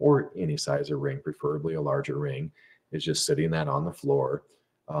 or any size of ring, preferably a larger ring, is just sitting that on the floor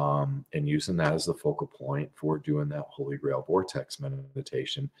and using that as the focal point for doing that Holy Grail Vortex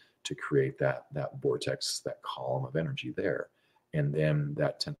meditation to create that vortex, that column of energy there. And then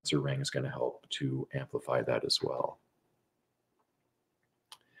that tensor ring is going to help to amplify that as well.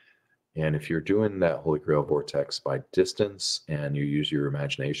 And if you're doing that Holy Grail Vortex by distance and you use your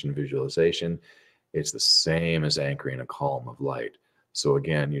imagination visualization, it's the same as anchoring a column of light. So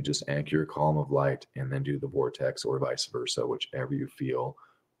again, you just anchor your column of light and then do the vortex, or vice versa, whichever you feel,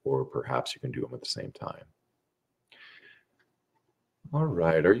 or perhaps you can do them at the same time. All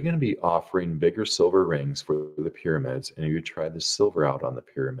right, are you going to be offering bigger silver rings for the pyramids? And have you tried the silver out on the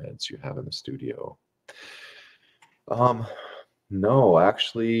pyramids you have in the studio? No,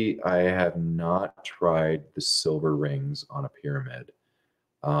 actually, I have not tried the silver rings on a pyramid.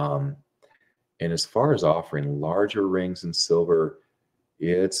 And as far as offering larger rings in silver,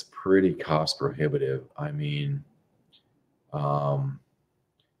 it's pretty cost prohibitive. I mean,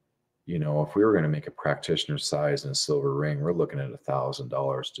 you know, if we were going to make a practitioner size in a silver ring, we're looking at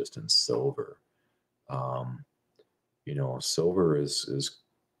 $1,000 just in silver. You know, silver is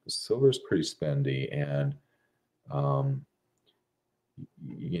pretty spendy, and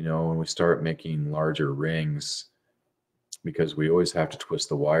you know, when we start making larger rings, because we always have to twist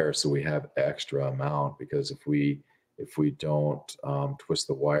the wire, so we have extra amount. Because if we don't twist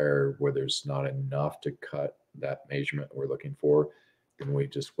the wire where there's not enough to cut that measurement we're looking for, then we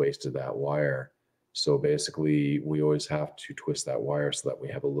just wasted that wire. So basically, we always have to twist that wire so that we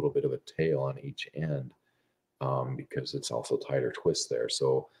have a little bit of a tail on each end, because it's also tighter twist there.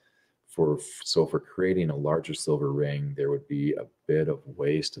 So for creating a larger silver ring, there would be a bit of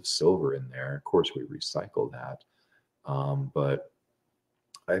waste of silver in there. Of course, we recycle that, but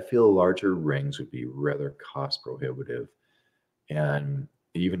I feel larger rings would be rather cost prohibitive. And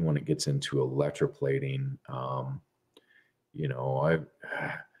even when it gets into electroplating, you know,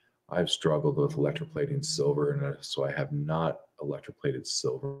 I've struggled with electroplating silver, and so I have not electroplated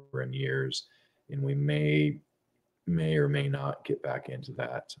silver in years, and we may or may not get back into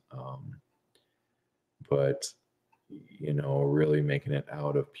that. But you know, really making it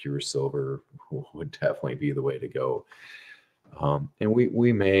out of pure silver would definitely be the way to go. And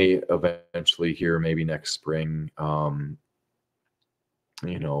we may eventually here, maybe next spring,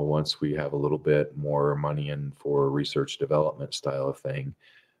 you know, once we have a little bit more money in for research development style of thing,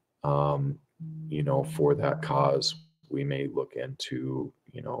 um, you know, for that cause, we may look into,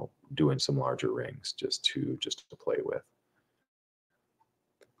 you know, doing some larger rings just to play with.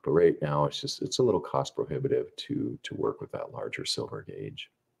 But right now, it's a little cost prohibitive to work with that larger silver gauge.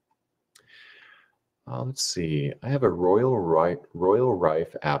 Let's see. I have a Royal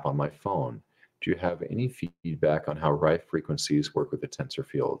Rife app on my phone. Do you have any feedback on how Rife frequencies work with the tensor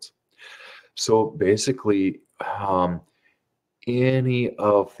fields? So basically, any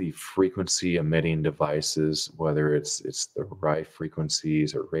of the frequency emitting devices, whether it's the Rife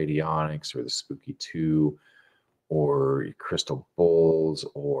frequencies or radionics or the Spooky 2 or crystal bowls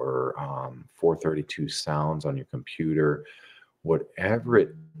or 432 sounds on your computer, whatever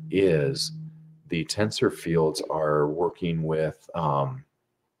it is, the tensor fields are working with,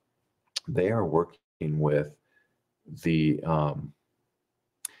 they are working with the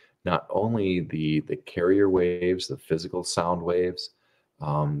not only the carrier waves, the physical sound waves,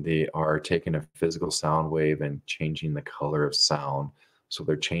 they are taking a physical sound wave and changing the color of sound. So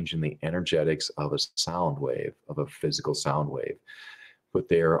they're changing the energetics of a sound wave, of a physical sound wave. But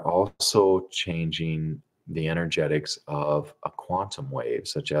they are also changing the energetics of a quantum wave,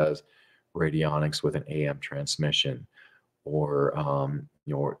 such as radionics with an AM transmission, or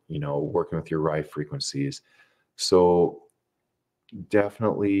you know, working with your Rife frequencies. So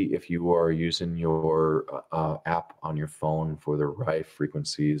definitely, if you are using your app on your phone for the Rife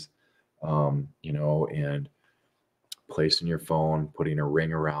frequencies, you know, and placing your phone, putting a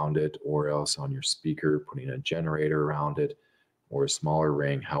ring around it, or else on your speaker, putting a generator around it, or a smaller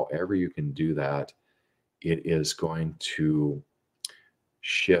ring, however you can do that, it is going to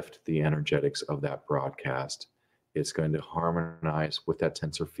shift the energetics of that broadcast. It's going to harmonize with that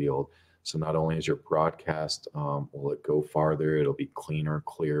tensor field. So not only is your broadcast, will it go farther, it'll be cleaner,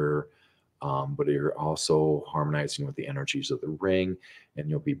 clearer, but you're also harmonizing with the energies of the ring, and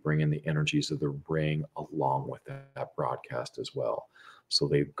you'll be bringing the energies of the ring along with that broadcast as well. So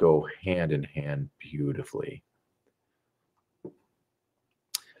they go hand in hand beautifully.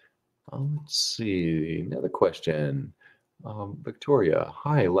 Let's see, another question. Victoria,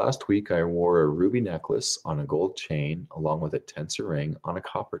 hi. Last week I wore a ruby necklace on a gold chain along with a tensor ring on a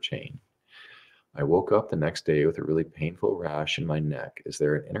copper chain. I woke up the next day with a really painful rash in my neck. Is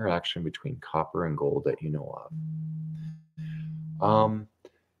there an interaction between copper and gold that you know of?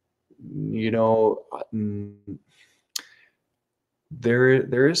 You know,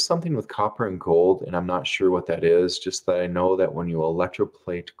 there is something with copper and gold, and I'm not sure what that is. Just that I know that when you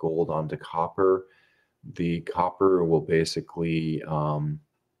electroplate gold onto copper, the copper will basically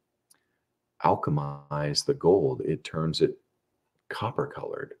alchemize the gold. It turns it copper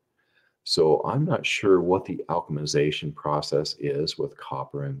colored. So I'm not sure what the alchemization process is with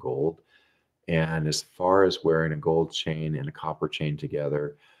copper and gold. And as far as wearing a gold chain and a copper chain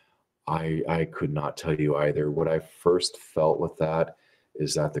together, I could not tell you either. What I first felt with that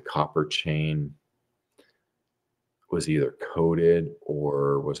is that the copper chain was either coated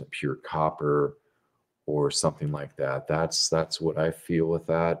or wasn't pure copper or something like that. That's what I feel with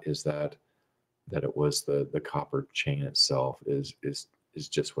that, is that it was the copper chain itself is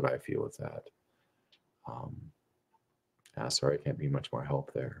just what I feel with that. Sorry, I can't be much more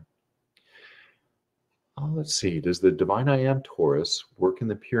help there. Let's see. Does the Divine I Am Taurus work in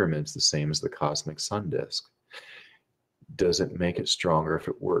the pyramids the same as the cosmic sun disk? Does it make it stronger if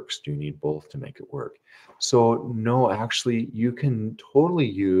it works? Do you need both to make it work? So no, actually, you can totally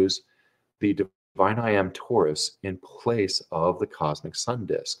use the Divine I Am Taurus in place of the cosmic sun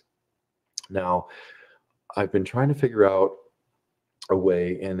disk. Now, I've been trying to figure out a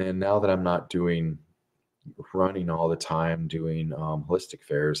way, and then now that I'm not running all the time, doing holistic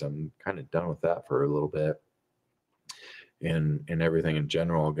fairs, I'm kind of done with that for a little bit, and everything in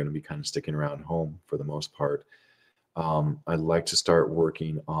general, I'm going to be kind of sticking around home for the most part. I'd like to start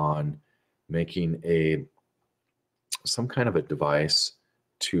working on making some kind of a device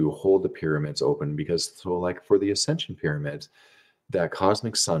to hold the pyramids open, because so like for the Ascension pyramids, that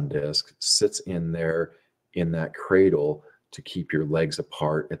cosmic sun disk sits in there in that cradle to keep your legs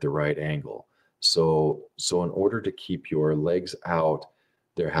apart at the right angle. So in order to keep your legs out,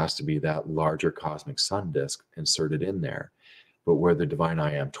 there has to be that larger cosmic sun disk inserted in there. But where the Divine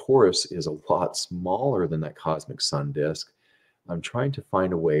I Am Taurus is a lot smaller than that cosmic sun disk, I'm trying to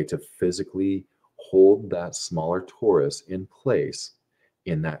find a way to physically hold that smaller Taurus in place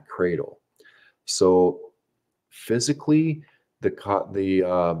in that cradle. So physically, the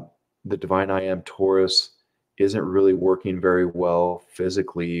Divine I Am Taurus isn't really working very well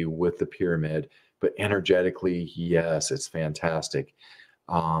physically with the pyramid, but energetically, yes, it's fantastic.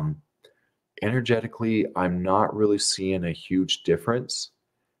 Um, Energetically, I'm not really seeing a huge difference.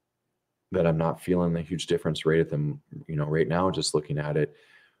 That I'm not feeling the huge difference right at the, right now, just looking at it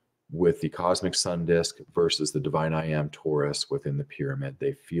with the cosmic sun disk versus the Divine I Am Taurus within the pyramid.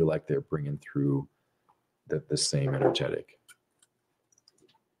 They feel like they're bringing through the same energetic.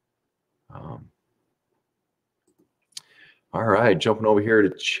 All right, jumping over here to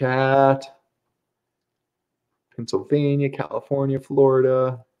chat. Pennsylvania, California,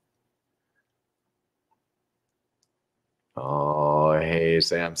 Florida. Oh, hey,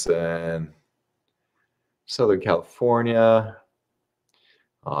 Samson. Southern California.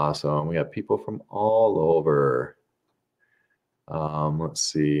 Awesome. We have people from all over. Let's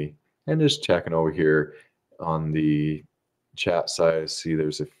see. And just checking over here on the chat side. I see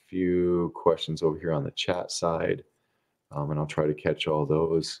there's a few questions over here on the chat side. And I'll try to catch all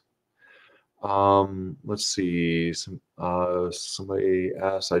those. Let's see. Somebody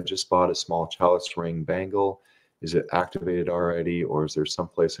asked, I just bought a small chalice ring bangle. Is it activated already, or is there some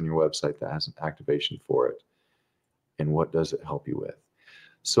place on your website that has an activation for it? And what does it help you with?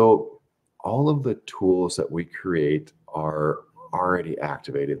 So all of the tools that we create are already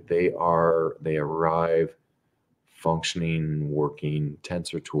activated. They arrive functioning, working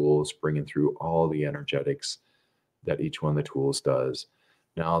tensor tools, bringing through all the energetics that each one of the tools does.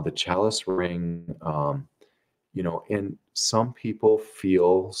 Now, the chalice ring, and some people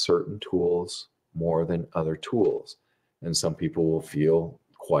feel certain tools more than other tools. And some people will feel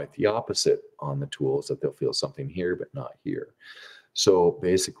quite the opposite on the tools, that they'll feel something here, but not here. So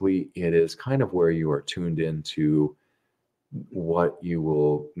basically, it is kind of where you are tuned into what you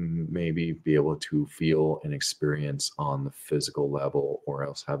will maybe be able to feel and experience on the physical level, or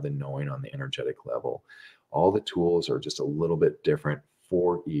else have the knowing on the energetic level. All the tools are just a little bit different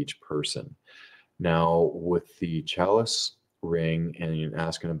for each person. Now, with the chalice ring, and you're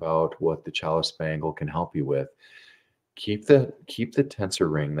asking about what the chalice bangle can help you with, keep the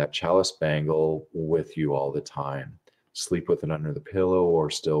tensor ring, that chalice bangle, with you all the time. Sleep with it under the pillow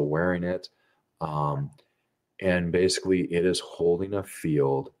or still wearing it. And basically, it is holding a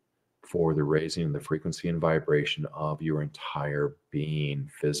field for the raising of the frequency and vibration of your entire being,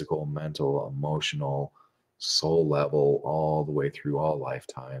 physical, mental, emotional, soul level, all the way through all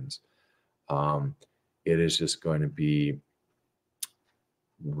lifetimes. It is just going to be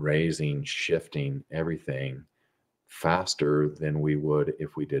raising, shifting everything faster than we would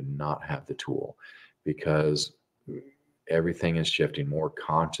if we did not have the tool, because everything is shifting. More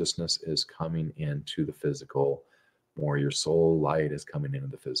consciousness is coming into the physical, more your soul light is coming into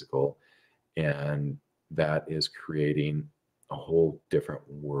the physical, and that is creating a whole different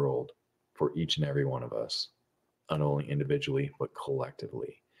world for each and every one of us, not only individually but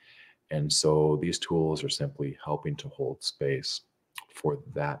collectively. And so these tools are simply helping to hold space for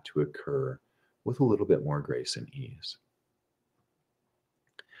that to occur with a little bit more grace and ease.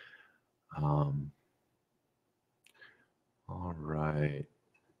 All right.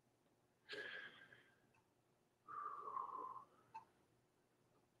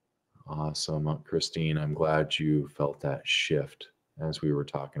 Awesome. Christine, I'm glad you felt that shift as we were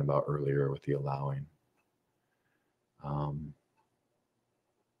talking about earlier with the allowing.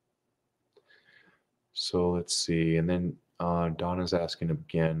 So let's see. And then Donna's asking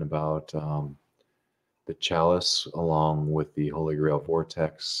again about the chalice along with the Holy Grail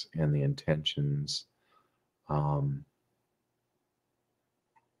vortex and the intentions.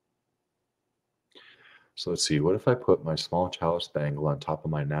 So let's see, what if I put my small chalice bangle on top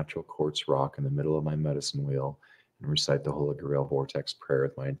of my natural quartz rock in the middle of my medicine wheel and recite the Holy Grail vortex prayer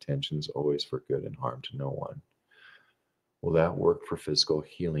with my intentions always for good and harm to no one? Will that work for physical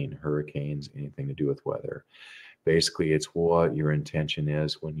healing, hurricanes, anything to do with weather? Basically, it's what your intention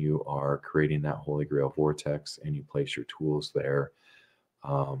is when you are creating that Holy Grail vortex and you place your tools there.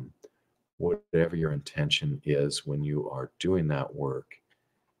 Whatever your intention is when you are doing that work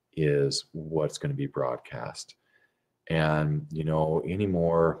is what's going to be broadcast. And,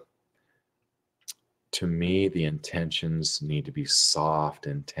 anymore, to me, the intentions need to be soft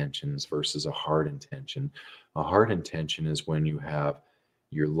intentions versus a hard intention. A hard intention is when you have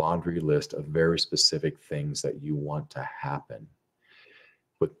your laundry list of very specific things that you want to happen.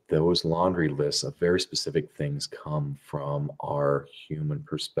 But those laundry lists of very specific things come from our human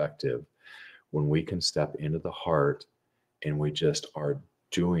perspective. When we can step into the heart and we just are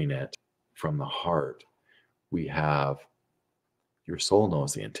doing it from the heart, we have, your soul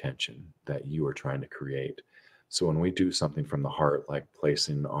knows the intention that you are trying to create. So when we do something from the heart, like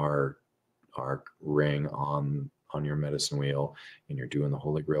placing our ring on your medicine wheel, and you're doing the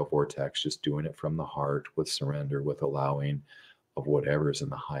Holy Grail vortex, just doing it from the heart with surrender, with allowing of whatever is in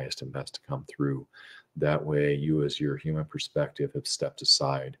the highest and best to come through. That way, you, as your human perspective, have stepped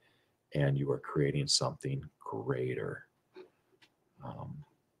aside and you are creating something greater.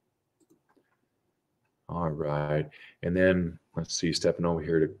 All right. And then let's see, stepping over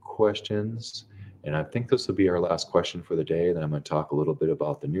here to questions. And I think this will be our last question for the day. Then I'm going to talk a little bit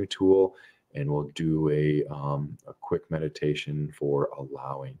about the new tool, and we'll do a quick meditation for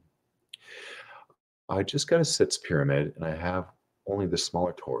allowing. I just got a sits pyramid and I have only the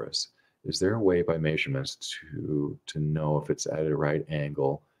smaller torus. Is there a way by measurements to know if it's at a right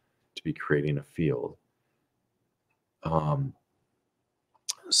angle to be creating a field?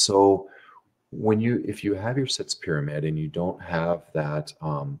 So if you have your sits pyramid and you don't have that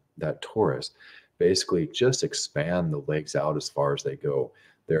that torus, basically just expand the legs out as far as they go.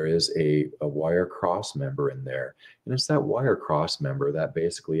 There is a wire cross member in there, and it's that wire cross member that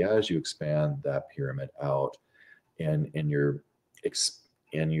basically, as you expand that pyramid out, and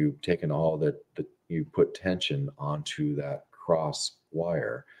you've taken all that you put tension onto that cross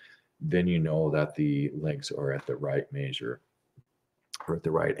wire, then you know that the legs are at the right measure or at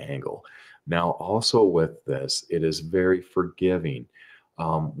the right angle. Now, also with this, it is very forgiving.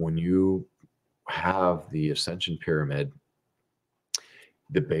 When you have the ascension pyramid,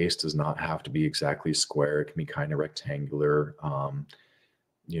 the base does not have to be exactly square. It can be kind of rectangular.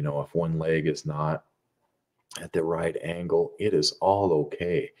 If one leg is not at the right angle, it is all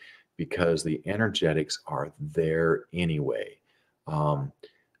okay because the energetics are there anyway.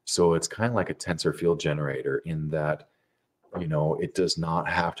 So it's kind of like a tensor field generator in that, it does not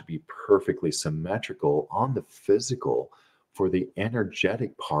have to be perfectly symmetrical on the physical for the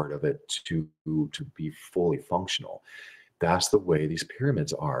energetic part of it to be fully functional. That's the way these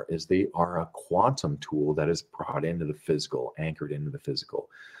pyramids are, is they are a quantum tool that is brought into the physical, anchored into the physical.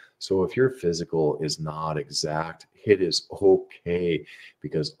 So if your physical is not exact, it is okay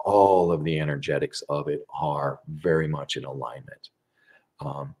because all of the energetics of it are very much in alignment.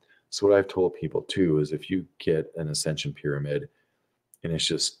 So what I've told people too is if you get an ascension pyramid and it's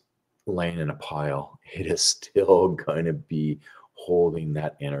just laying in a pile, it is still going to be holding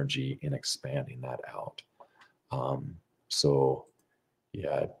that energy and expanding that out. So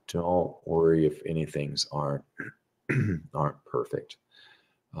yeah, don't worry if anything's aren't perfect.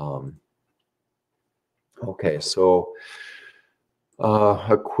 Okay, so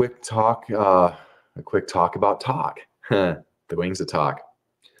a quick talk about talk. The wings of talk.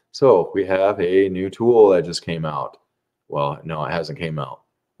 So we have a new tool that just came out. Well, no, it hasn't came out.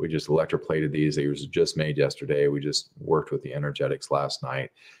 We just electroplated these. They were just made yesterday. We just worked with the energetics last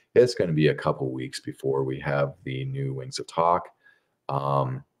night. It's going to be a couple weeks before we have the new Wings of Talk.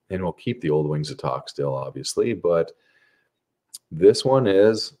 And we'll keep the old Wings of Talk still, obviously, but this one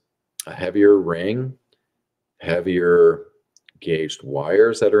is a heavier ring, heavier gauged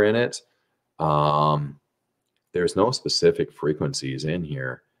wires that are in it. There's no specific frequencies in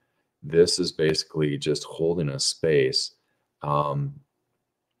here. This is basically just holding a space.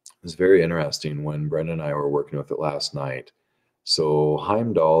 It's very interesting when Brenda and I were working with it last night. So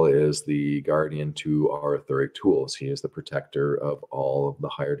Heimdall is the guardian to our etheric tools. He is the protector of all of the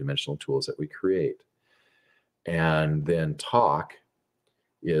higher dimensional tools that we create. And then Talk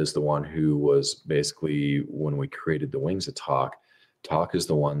is the one who was basically, when we created the Wings of Talk, Talk is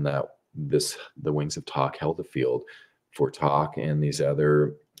the one that the Wings of Talk held the field for Talk and these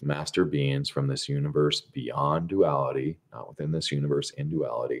other master beings from this universe beyond duality, not within this universe, in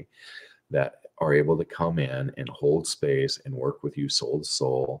duality, that are able to come in and hold space and work with you soul to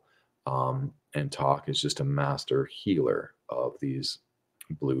soul. And Talk is just a master healer of these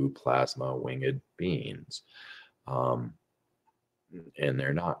blue plasma winged beings. And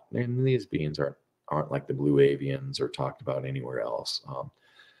these beings aren't like the blue avians or talked about anywhere else.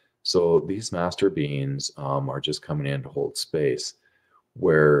 So these master beings are just coming in to hold space,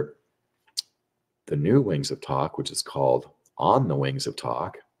 where the new Wings of Talk, which is called On the Wings of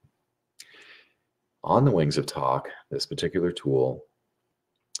Talk, this particular tool,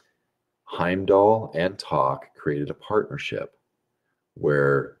 Heimdall and Talk created a partnership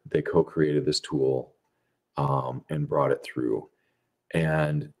where they co-created this tool and brought it through.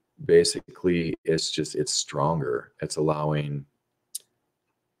 And basically, it's stronger. It's allowing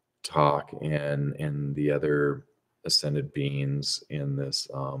talk and the other ascended beings in this,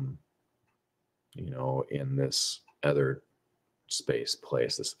 in this other space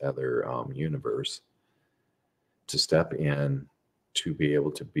place, this other universe, to step in to be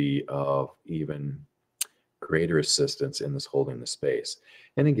able to be of even greater assistance in this holding the space.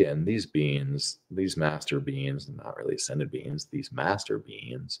 And again, these beings, these master beings, not really ascended beings, these master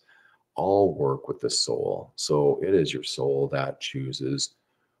beings all work with the soul. So it is your soul that chooses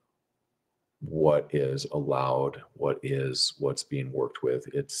what is allowed, what's being worked with.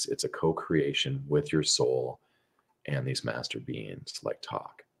 It's a co-creation with your soul and these master beings like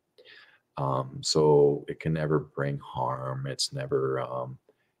talk. So it can never bring harm. It's never,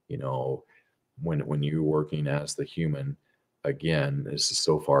 you know, when you're working as the human, again, this is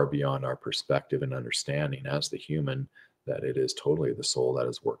so far beyond our perspective and understanding as the human that it is totally the soul that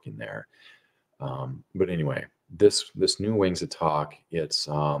is working there. But anyway, this new Wings of Talk, it's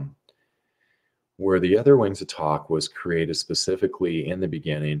where the other Wings of Talk was created specifically in the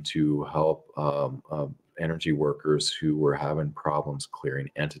beginning to help energy workers who were having problems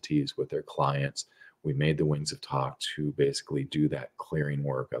clearing entities with their clients. We made the Wings of Talk to basically do that clearing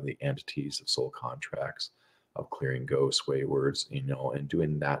work of the entities of soul contracts, of clearing ghosts, waywards, and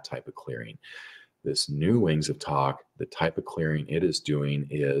doing that type of clearing. This new Wings of Talk, the type of clearing it is doing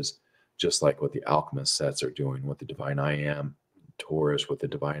is just like what the alchemist sets are doing, what the Divine I Am Taurus, what the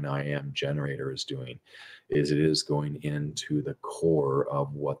Divine I Am generator is doing, is it is going into the core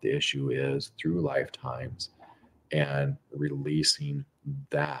of what the issue is through lifetimes and releasing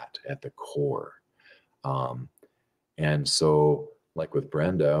that at the core. And so, like with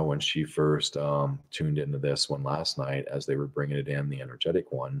Brenda, when she first tuned into this one last night, as they were bringing it in, the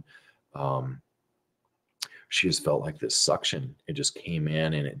energetic one, she just felt like this suction. It just came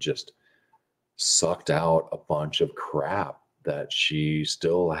in and it just sucked out a bunch of crap that she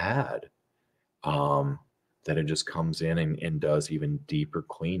still had. That it just comes in and does even deeper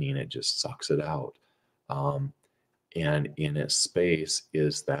cleaning. It just sucks it out. And in its space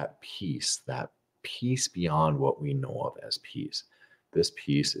is that peace beyond what we know of as peace. This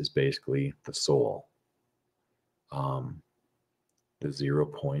peace is basically the soul, the 0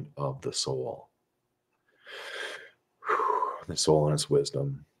 point of the soul. The soul and its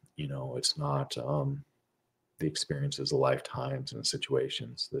wisdom. It's not the experiences of lifetimes and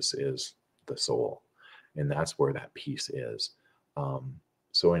situations. This is the soul, and that's where that peace is.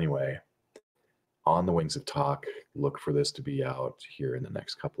 So anyway, on the Wings of Talk, look for this to be out here in the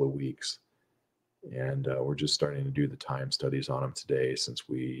next couple of weeks. And we're just starting to do the time studies on them today, since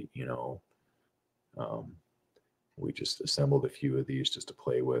we just assembled a few of these just to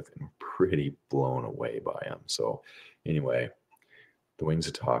play with, and pretty blown away by them. So anyway, the Wings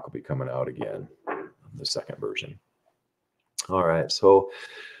of Talk will be coming out again, the second version. All right, so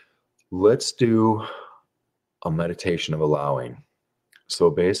let's do a meditation of allowing. So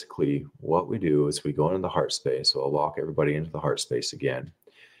basically what we do is we go into the heart space. So I'll walk everybody into the heart space again.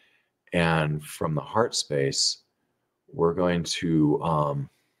 And from the heart space, we're going to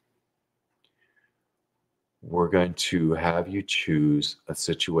have you choose a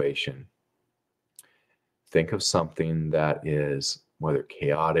situation. Think of something that is, whether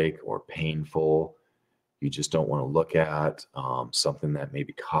chaotic or painful, you just don't want to look at, something that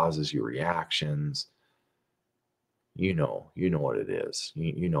maybe causes you reactions. You know what it is.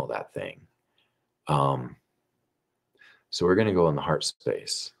 You know that thing. So we're going to go in the heart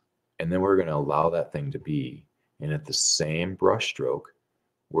space, and then we're going to allow that thing to be. And at the same brush stroke,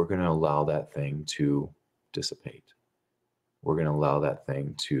 we're going to allow that thing to dissipate. We're going to allow that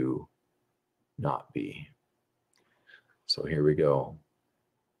thing to not be. So here we go.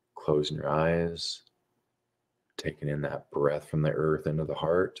 Closing your eyes, taking in that breath from the earth into the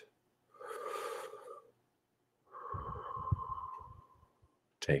heart.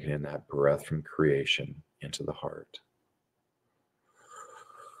 Taking in that breath from creation into the heart.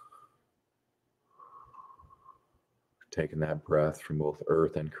 Taking that breath from both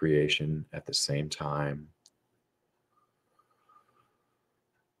earth and creation at the same time.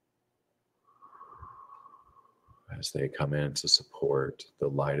 As they come in to support the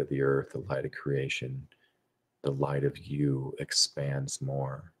light of the earth, the light of creation, the light of you expands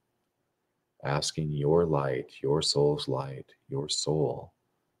more. Asking your light, your soul's light, your soul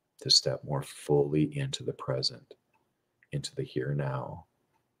to step more fully into the present, into the here now,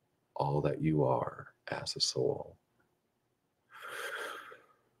 all that you are as a soul.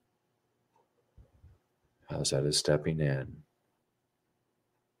 As that is stepping in,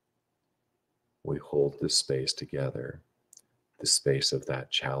 we hold this space together, the space of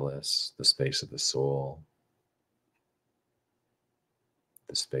that chalice, the space of the soul,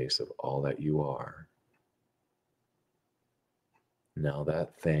 the space of all that you are. Now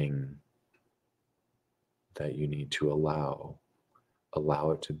that thing that you need to allow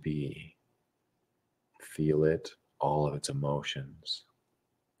it to be. Feel it, all of its emotions,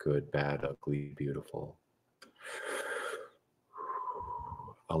 good, bad, ugly, beautiful.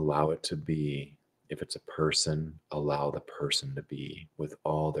 Allow it to be. If it's a person, allow the person to be with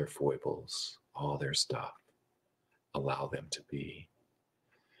all their foibles, all their stuff. Allow them to be.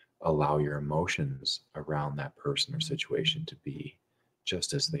 Allow your emotions around that person or situation to be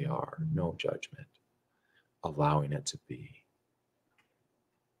just as they are, no judgment. Allowing it to be.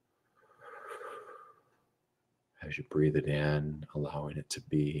 As you breathe it in, allowing it to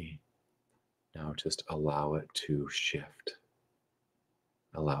be. Now just allow it to shift.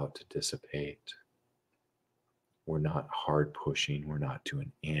 Allow it to dissipate. We're not hard pushing. We're not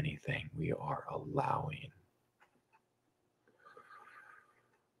doing anything. We are allowing.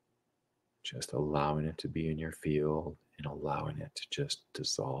 Just allowing it to be in your field and allowing it to just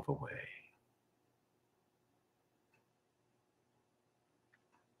dissolve away.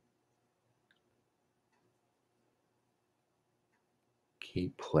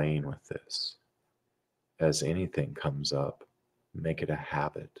 Keep playing with this. As anything comes up, make it a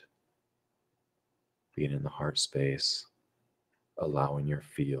habit. Being in the heart space, allowing your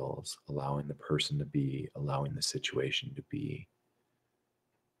feels, allowing the person to be, allowing the situation to be,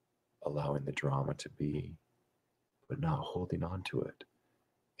 allowing the drama to be, but not holding on to it.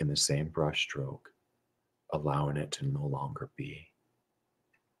 In the same brush stroke, allowing it to no longer be.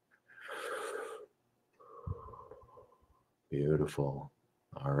 Beautiful.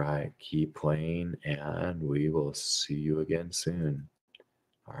 All right, keep playing and we will see you again soon.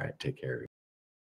 All right, take care.